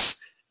 For us,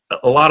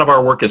 a lot of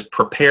our work is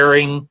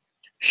preparing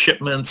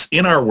shipments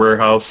in our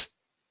warehouse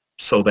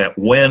so that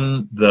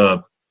when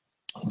the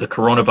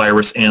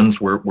coronavirus ends,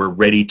 we're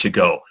ready to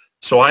go.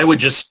 So I would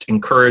just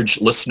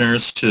encourage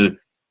listeners to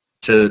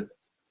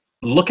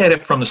look at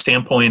it from the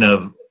standpoint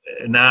of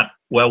not,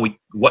 well, we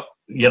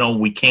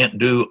can't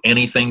do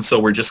anything, so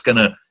we're just going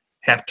to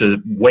have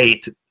to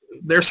wait.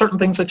 There are certain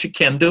things that you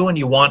can do and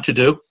you want to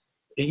do.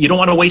 You don't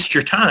want to waste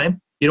your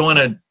time. You don't want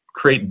to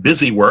create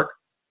busy work,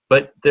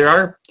 but there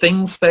are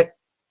things that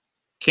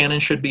can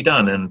and should be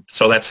done, and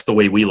so that's the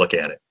way we look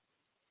at it.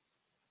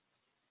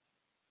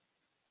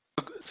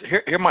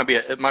 Here might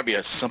be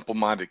a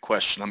simple-minded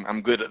question.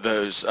 I'm good at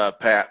those,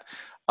 Pat.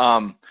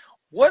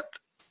 What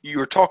you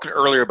were talking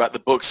earlier about the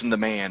books in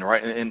demand,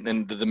 right, and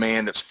the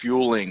demand that's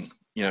fueling,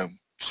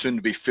 soon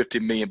to be 50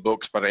 million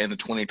books by the end of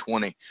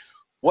 2020.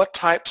 What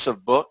types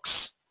of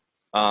books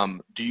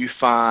do you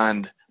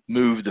find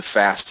move the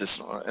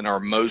fastest and are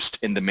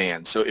most in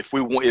demand? So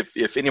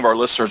if any of our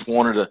listeners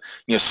wanted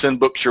to send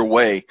books your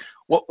way,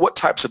 what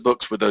types of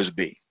books would those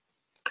be?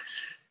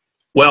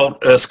 Well,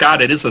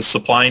 Scott, it is a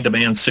supply and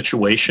demand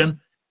situation.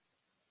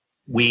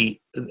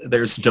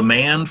 There's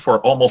demand for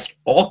almost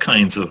all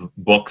kinds of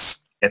books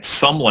at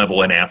some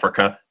level in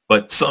Africa,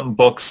 but some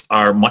books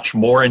are much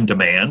more in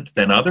demand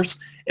than others,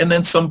 and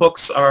then some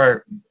books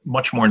are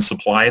much more in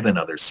supply than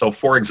others. So,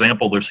 for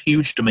example, there's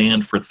huge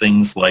demand for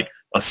things like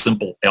a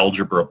simple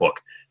algebra book,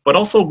 but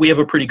also we have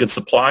a pretty good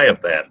supply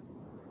of that.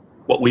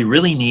 What we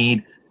really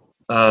need,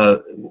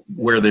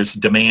 where there's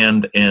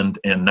demand and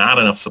not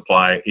enough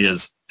supply,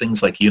 is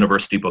things like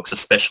university books,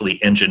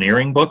 especially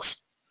engineering books,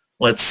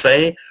 let's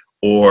say,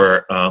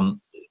 or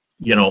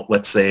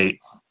let's say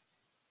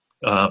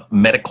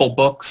medical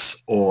books,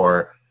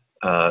 or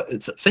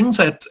it's things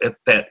at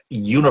that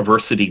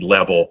university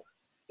level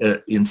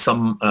in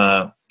some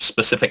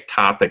specific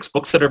topics.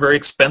 Books that are very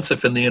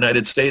expensive in the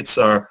United States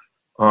are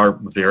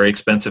very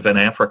expensive in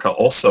Africa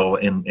also,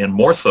 and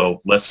more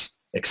so less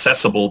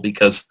accessible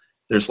because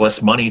there's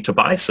less money to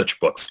buy such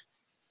books.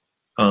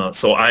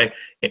 So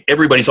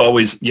everybody's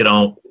always,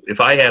 if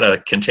I had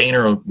a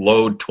container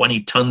load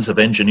 20 tons of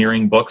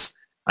engineering books,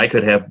 I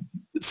could have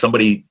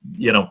somebody,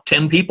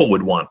 10 people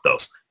would want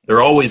those.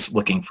 They're always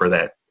looking for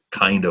that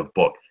kind of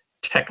book.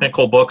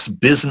 Technical books,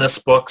 business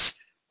books,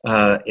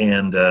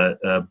 and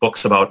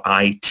books about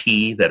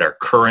IT that are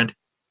current.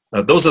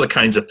 Those are the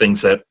kinds of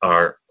things that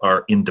are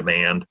in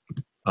demand.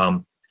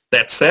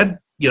 That said,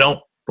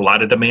 a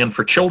lot of demand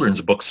for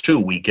children's books too.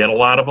 We get a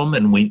lot of them,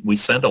 and we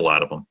send a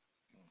lot of them.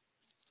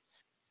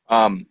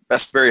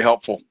 That's very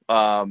helpful.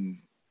 One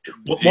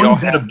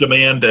bit of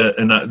demand,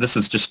 and this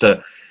is just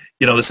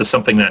this is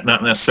something that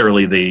not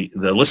necessarily the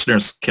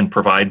listeners can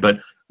provide, but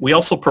we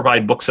also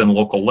provide books in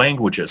local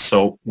languages.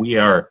 So we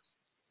are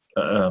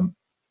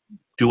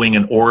doing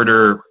an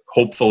order,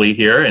 hopefully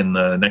here in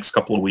the next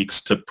couple of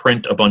weeks, to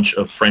print a bunch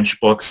of French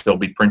books. They'll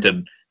be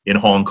printed in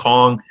Hong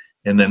Kong,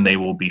 and then they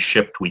will be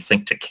shipped, we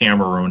think, to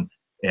Cameroon,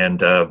 and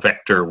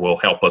Vector will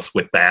help us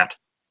with that.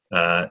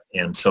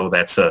 And so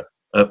that's a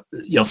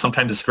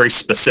sometimes it's very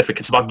specific.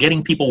 It's about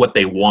getting people what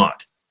they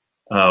want.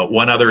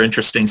 One other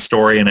interesting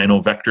story, and I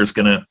know Vector's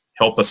going to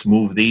help us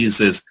move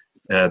these, is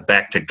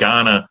back to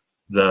Ghana.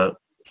 The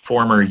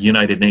former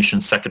United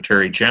Nations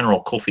Secretary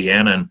General Kofi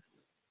Annan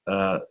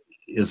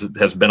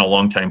has been a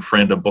longtime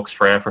friend of Books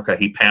for Africa.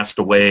 He passed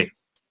away,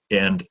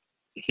 and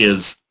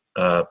his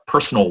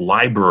personal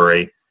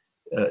library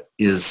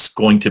is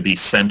going to be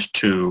sent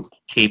to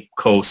Cape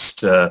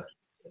Coast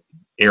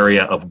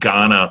area of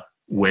Ghana,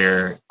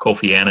 where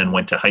Kofi Annan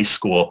went to high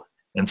school,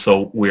 and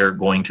so we're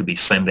going to be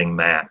sending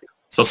that.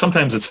 So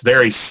sometimes it's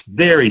very,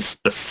 very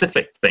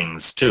specific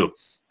things too,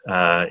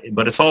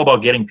 but it's all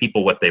about getting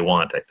people what they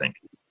want, I think.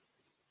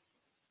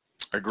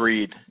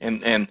 Agreed.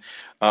 And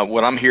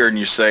what I'm hearing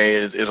you say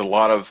is a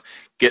lot of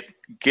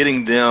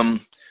getting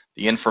them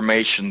the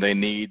information they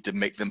need to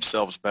make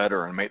themselves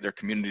better and make their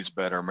communities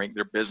better, make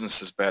their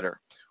businesses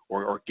better,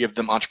 or give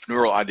them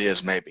entrepreneurial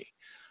ideas maybe.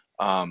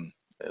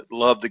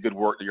 Love the good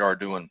work that you are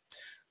doing.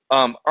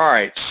 All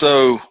right,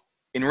 so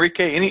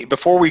Enrique,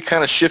 before we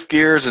kind of shift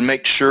gears and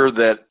make sure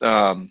that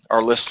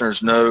our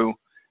listeners know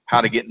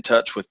how to get in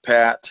touch with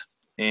Pat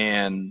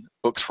and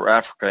Books for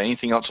Africa,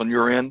 anything else on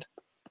your end?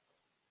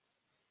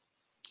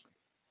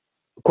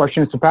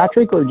 Questions to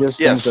Patrick, or just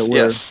yes, things that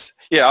yes,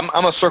 yeah. I'm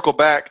gonna circle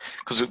back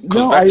because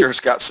Vector's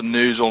got some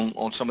news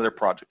on some of their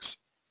projects.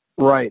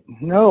 Right.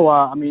 No,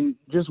 I mean,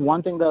 just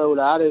one thing that I would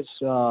add is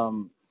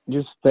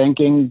just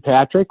thanking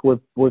Patrick.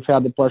 We've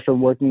had the pleasure of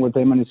working with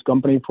him and his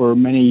company for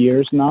many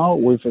years now.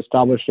 We've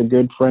established a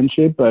good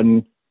friendship,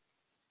 and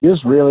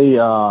just really,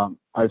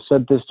 I've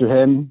said this to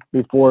him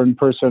before in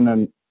person,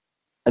 and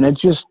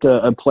it's just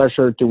a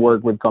pleasure to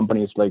work with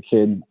companies like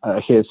his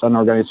and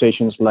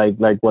organizations like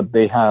what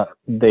they have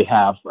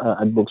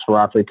at Books for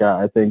Africa.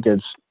 I think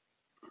it's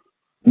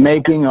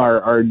making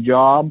our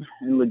job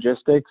in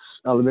logistics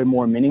a little bit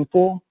more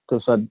meaningful,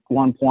 because at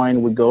one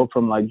point we go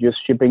from like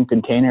just shipping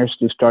containers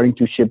to starting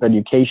to ship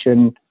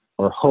education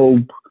or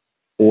hope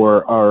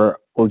or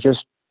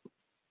just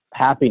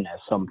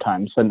happiness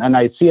sometimes. And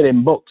I see it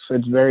in books.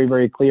 It's very,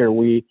 very clear.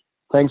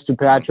 Thanks to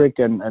Patrick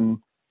and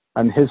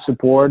his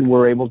support,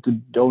 we're able to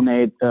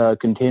donate a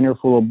container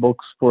full of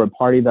books for a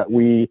party that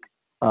we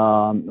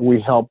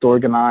helped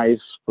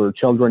organize for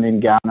children in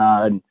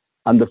Ghana.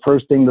 And the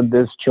first thing that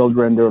these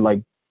children, there were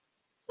like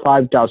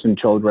 5,000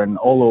 children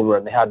all over,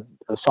 and they had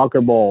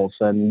soccer balls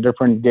and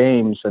different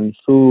games and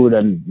food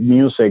and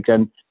music.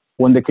 And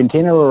when the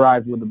container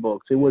arrived with the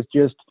books, it was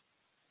just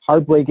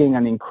heartbreaking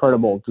and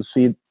incredible to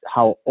see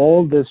how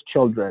all these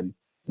children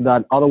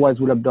that otherwise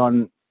would have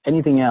done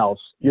anything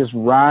else just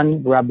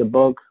ran, grabbed the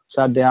book,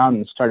 sat down,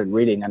 and started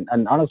reading.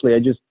 And honestly,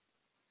 it's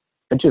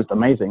just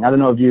amazing. I don't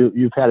know if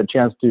you've had a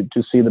chance to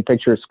see the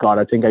pictures, Scott.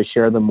 I think I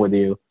shared them with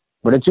you.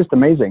 But it's just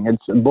amazing.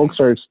 Books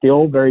are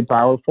still very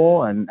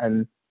powerful,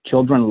 and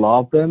children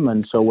love them.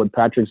 And so what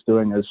Patrick's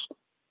doing is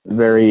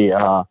very,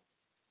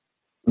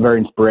 very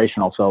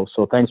inspirational. So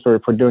thanks for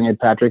doing it,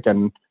 Patrick.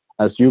 And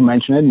as you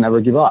mentioned it,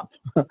 never give up.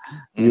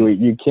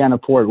 We can't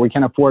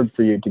afford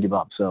for you to give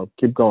up. So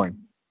keep going.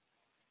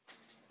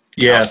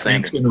 Yeah,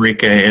 thanks,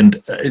 Enrique.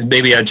 And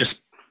maybe I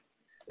just,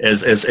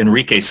 as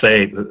Enrique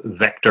say,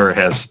 Vector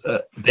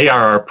they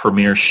are our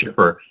premier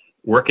shipper.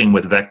 Working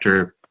with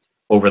Vector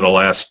over the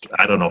last,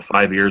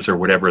 5 years or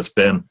whatever it's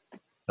been,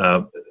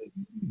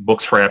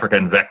 Books for Africa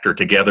and Vector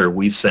together,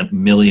 we've sent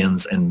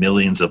millions and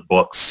millions of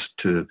books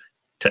to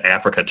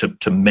Africa,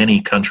 to many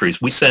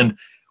countries. We send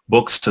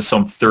books to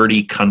some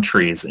 30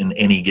 countries in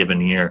any given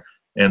year.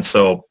 And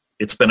so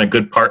it's been a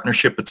good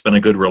partnership. It's been a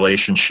good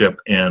relationship.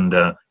 And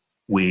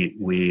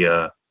we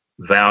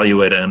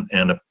value it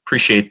and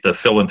appreciate the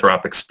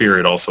philanthropic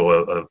spirit also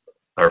of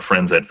our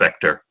friends at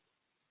Vector.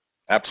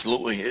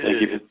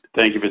 Absolutely.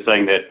 Thank you for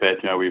saying that,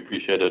 Pat. We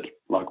appreciate it.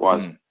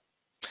 Likewise.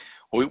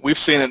 We've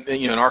seen it,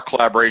 in our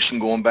collaboration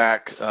going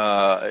back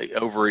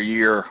over a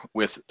year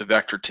with the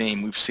Vector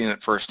team. We've seen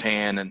it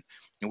firsthand, and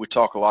we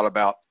talk a lot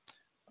about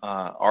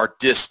our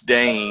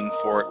disdain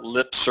for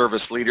lip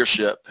service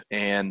leadership,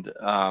 and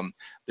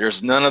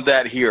there's none of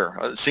that here.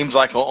 It seems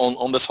like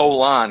on this whole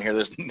line here,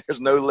 there's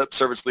no lip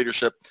service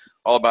leadership,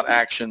 all about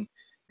action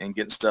and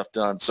getting stuff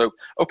done. So,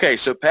 okay,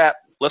 so Pat,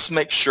 let's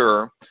make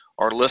sure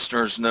our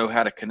listeners know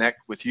how to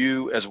connect with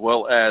you as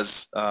well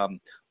as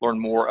learn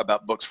more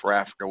about Books for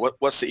Africa.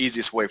 What's the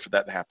easiest way for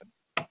that to happen?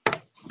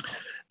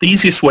 The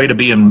easiest way to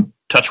be in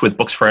touch with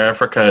Books for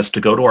Africa is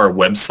to go to our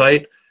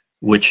website,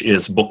 which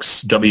is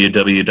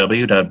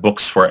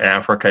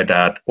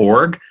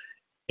www.booksforafrica.org.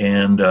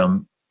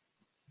 And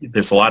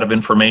there's a lot of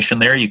information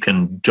there. You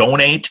can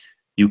donate.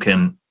 You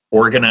can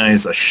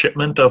organize a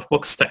shipment of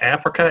books to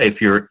Africa. If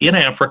you're in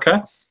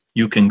Africa,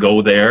 you can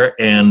go there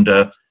and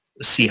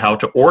see how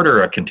to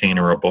order a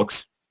container of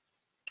books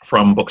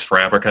from Books for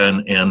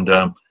Africa, and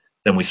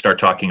then we start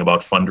talking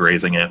about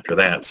fundraising after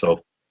that.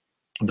 So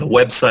the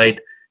website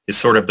is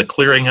sort of the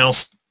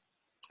clearinghouse.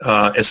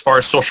 As far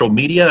as social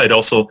media, I'd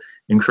also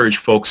encourage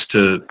folks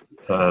to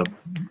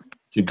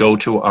go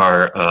to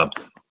our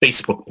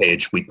Facebook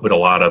page. We put a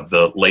lot of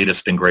the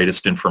latest and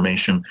greatest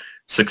information,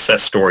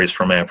 success stories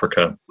from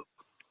Africa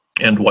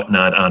and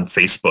whatnot on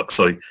Facebook.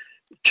 So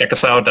check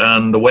us out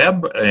on the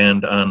web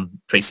and on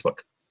Facebook.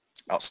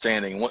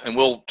 Outstanding. And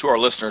we'll, to our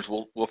listeners,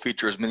 we'll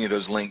feature as many of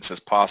those links as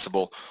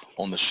possible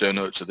on the show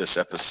notes of this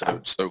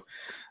episode. So,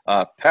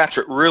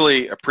 Patrick,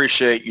 really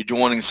appreciate you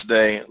joining us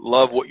today.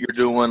 Love what you're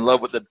doing.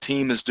 Love what the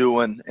team is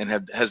doing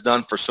and has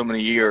done for so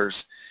many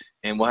years.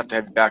 And we'll have to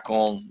have you back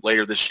on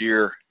later this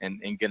year and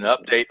get an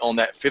update on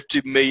that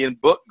 50 million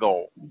book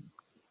goal.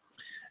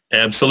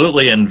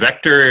 Absolutely. And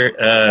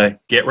Vector,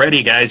 get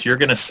ready, guys. You're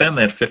going to send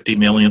that 50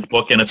 millionth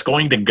book, and it's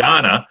going to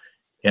Ghana.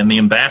 And the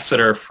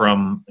ambassador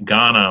from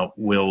Ghana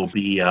will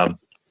be,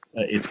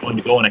 it's going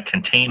to go in a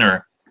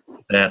container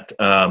that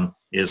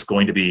is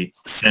going to be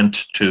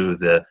sent to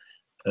the,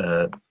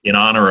 in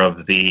honor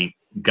of the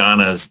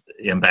Ghana's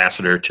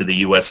ambassador to the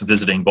U.S.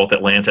 visiting both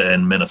Atlanta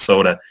and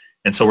Minnesota.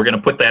 And so we're going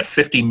to put that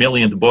 50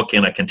 millionth book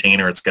in a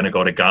container. It's going to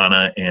go to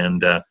Ghana,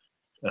 and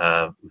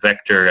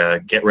Vector,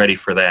 get ready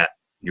for that.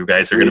 You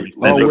guys are going to be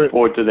looking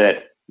forward to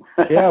that.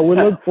 Yeah, we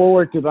look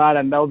forward to that,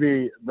 and that'll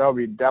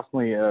be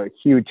definitely a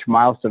huge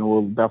milestone.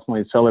 We'll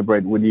definitely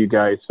celebrate with you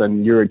guys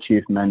and your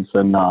achievements,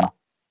 and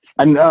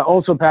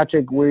also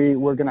Patrick,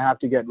 we're gonna have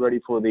to get ready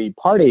for the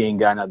party in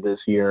Ghana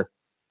this year,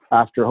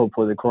 after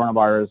hopefully the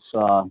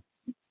coronavirus.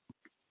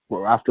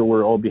 After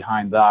we're all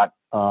behind that,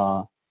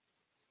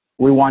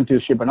 we want to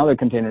ship another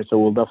container, so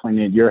we'll definitely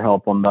need your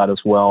help on that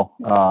as well.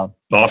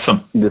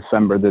 Awesome.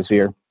 December this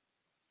year.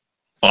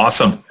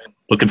 Awesome.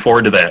 Looking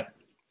forward to that.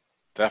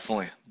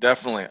 Definitely.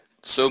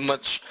 So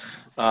much,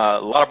 a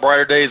lot of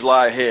brighter days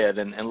lie ahead,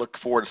 and look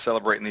forward to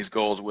celebrating these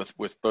goals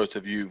with both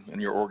of you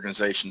and your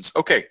organizations.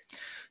 Okay,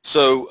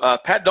 so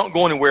Pat, don't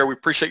go anywhere. We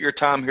appreciate your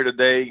time here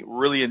today.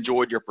 Really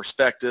enjoyed your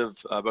perspective,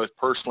 both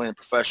personally and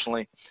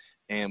professionally,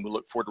 and we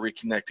look forward to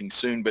reconnecting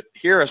soon. But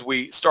here, as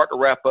we start to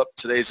wrap up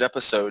today's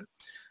episode,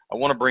 I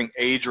want to bring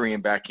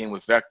Adrian back in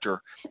with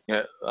Vector.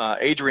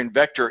 Adrian,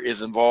 Vector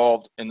is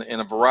involved in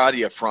a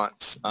variety of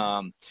fronts,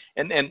 and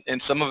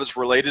some of it's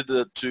related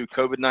to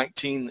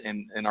COVID-19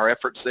 and our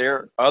efforts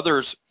there.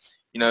 Others,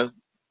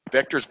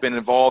 Vector's been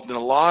involved in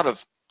a lot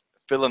of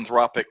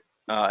philanthropic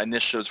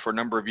initiatives for a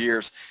number of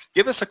years.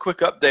 Give us a quick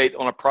update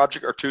on a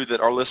project or two that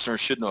our listeners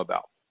should know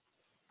about.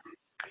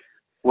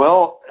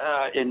 Well,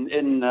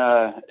 in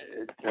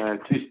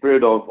true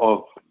spirit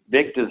of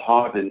Vector's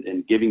heart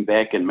in giving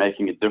back and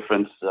making a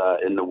difference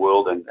in the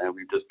world, and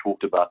we've just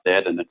talked about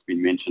that, and it's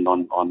been mentioned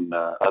on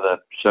other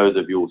shows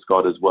of yours,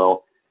 Scott, as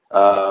well.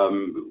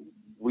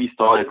 We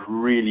started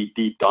really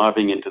deep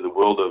diving into the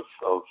world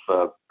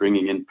of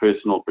bringing in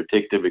personal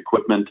protective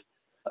equipment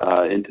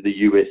into the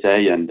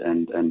USA and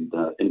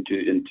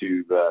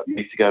into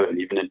Mexico, and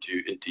even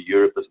into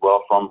Europe as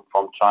well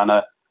from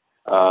China.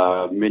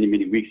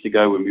 Many weeks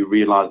ago, when we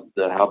realized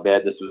how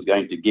bad this was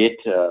going to get,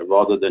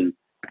 rather than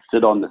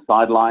sit on the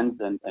sidelines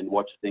and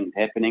watch things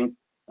happening.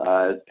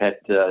 As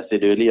Pat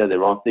said earlier,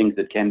 there are things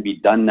that can be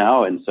done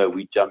now, and so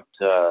we jumped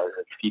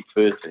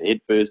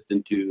head first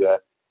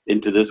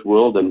into this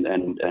world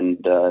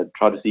and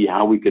try to see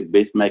how we could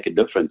best make a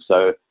difference.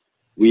 So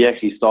we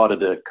actually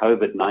started a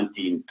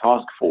COVID-19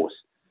 task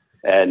force,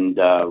 and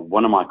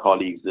one of my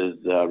colleagues is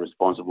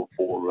responsible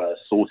for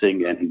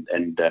sourcing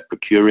and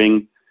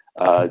procuring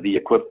the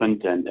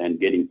equipment and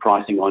getting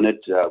pricing on it.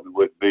 We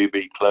work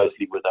very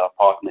closely with our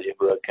partner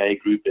EverOK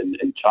Group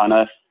in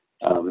China.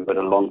 We've got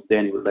a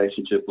long-standing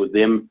relationship with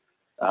them,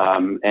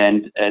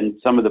 and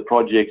some of the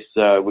projects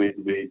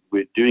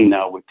we're doing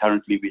now. We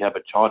have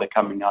a charter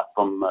coming out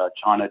from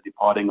China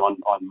departing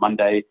on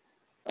Monday.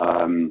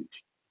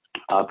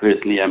 I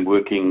personally am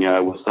working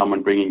with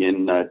someone bringing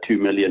in 2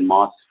 million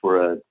masks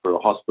for a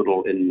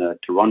hospital in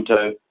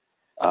Toronto.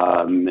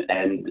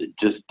 And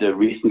just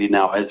recently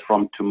now, as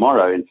from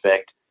tomorrow, in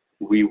fact,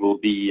 we will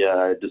be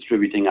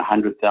distributing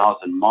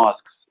 100,000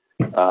 masks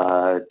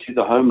to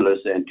the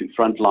homeless and to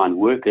frontline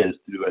workers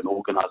through an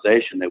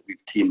organization that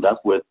we've teamed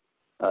up with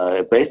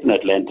based in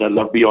Atlanta,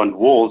 Love Beyond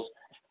Walls,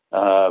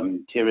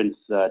 Terence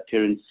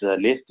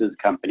Lester's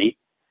company.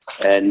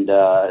 And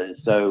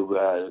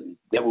so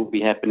that will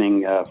be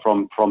happening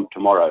from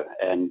tomorrow.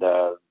 And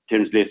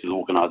Terence Lester's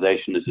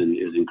organization is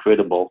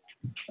incredible.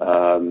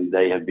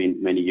 They have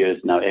been many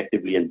years now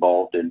actively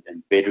involved in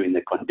bettering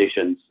the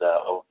conditions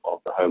of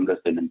the homeless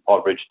and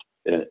impoverished.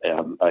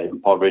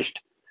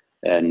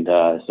 And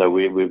so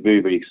we're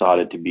very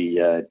excited to be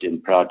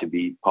and proud to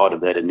be part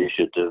of that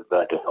initiative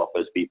to help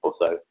those people.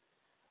 So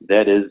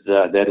that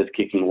is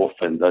kicking off,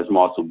 and those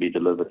masks will be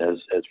delivered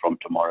as from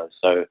tomorrow.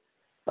 So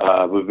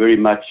we're very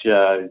much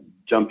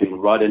jumping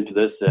right into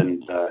this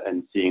and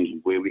seeing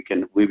where we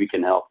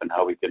can help and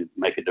how we can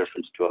make a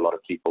difference to a lot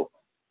of people.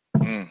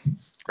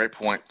 Great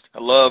point. I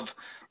love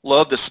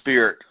the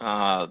spirit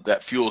that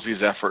fuels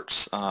these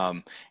efforts,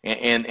 and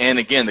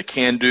again, the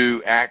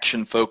can-do,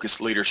 action-focused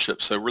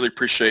leadership. So really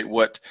appreciate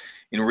what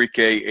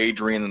Enrique,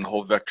 Adrian, and the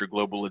whole Vector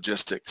Global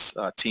Logistics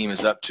team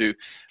is up to.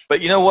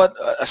 But you know what?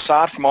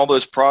 Aside from all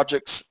those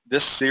projects,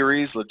 this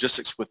series,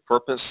 Logistics with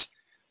Purpose,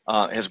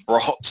 has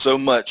brought so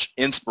much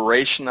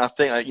inspiration. I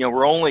think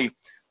we're only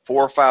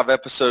 4 or 5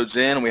 episodes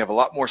in, and we have a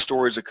lot more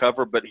stories to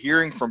cover. But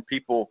hearing from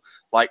people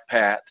like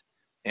Pat,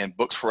 and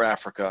Books for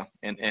Africa,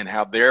 and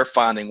how they're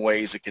finding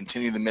ways to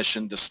continue the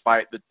mission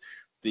despite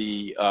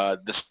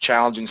this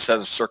challenging set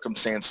of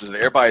circumstances that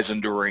everybody's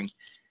enduring.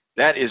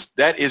 That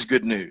is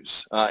good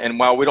news. And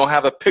while we don't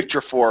have a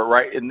picture for it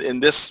right in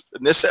this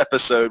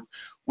episode,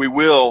 we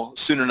will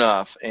soon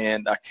enough.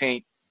 And I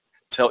can't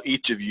tell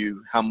each of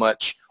you how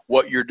much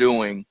what you're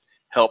doing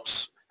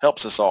helps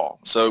us all.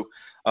 So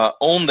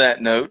on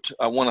that note,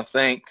 I want to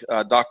thank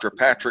Dr.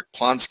 Patrick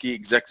Plonski,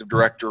 Executive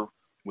Director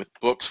with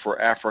Books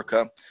for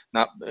Africa.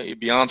 Not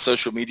beyond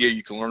social media,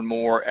 you can learn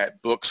more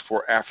at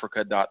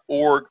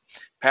booksforafrica.org.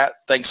 Pat,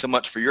 thanks so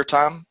much for your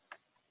time.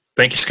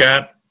 Thank you,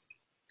 Scott.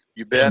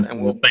 You bet.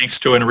 And thanks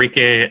to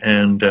Enrique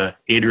and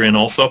Adrian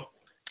also.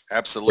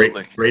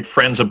 Absolutely. Great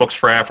friends of Books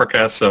for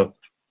Africa. So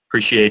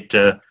appreciate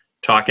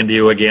talking to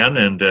you again,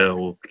 and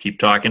we'll keep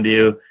talking to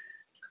you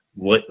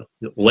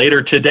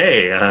later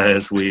today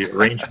as we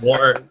arrange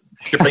more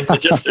shipping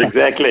logistics.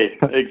 Exactly.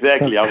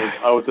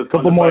 I was just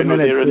couple more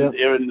minutes.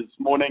 Aaron this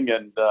morning,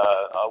 and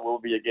I will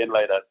be again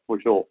later for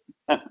sure.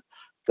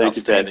 Thank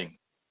you, Pat.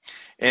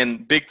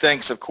 And big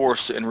thanks, of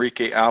course, to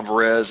Enrique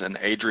Alvarez and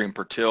Adrian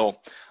Pertil,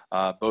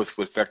 both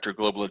with Vector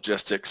Global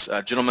Logistics.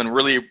 Gentlemen,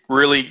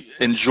 really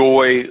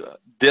enjoy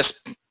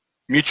this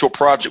mutual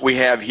project we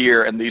have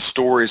here and these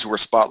stories we're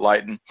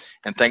spotlighting.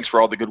 And thanks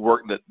for all the good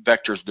work that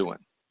Vector's doing.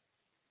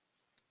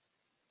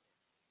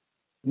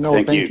 No,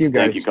 thank you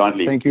guys. Thank you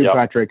kindly. Thank you,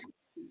 Patrick.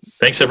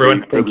 Thanks,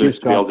 everyone.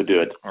 Privileged to be able to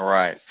do it. All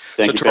right.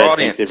 Thank you, to our Pat.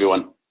 audience, Thanks,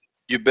 everyone.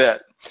 You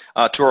bet.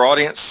 To our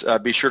audience,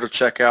 be sure to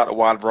check out a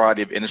wide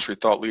variety of industry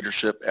thought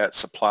leadership at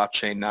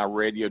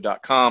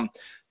supplychainnowradio.com.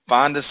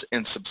 Find us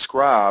and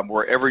subscribe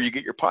wherever you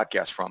get your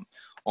podcast from.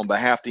 On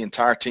behalf of the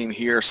entire team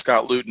here,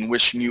 Scott Luton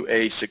wishing you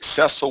a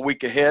successful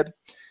week ahead.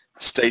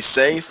 Stay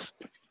safe,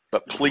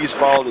 but please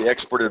follow the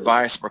expert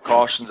advice and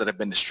precautions that have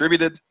been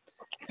distributed.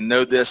 And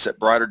know this, that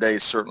brighter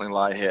days certainly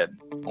lie ahead.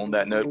 On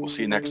that note, we'll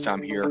see you next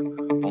time here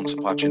on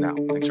Supply Chain Now.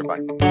 Thanks,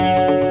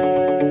 everybody.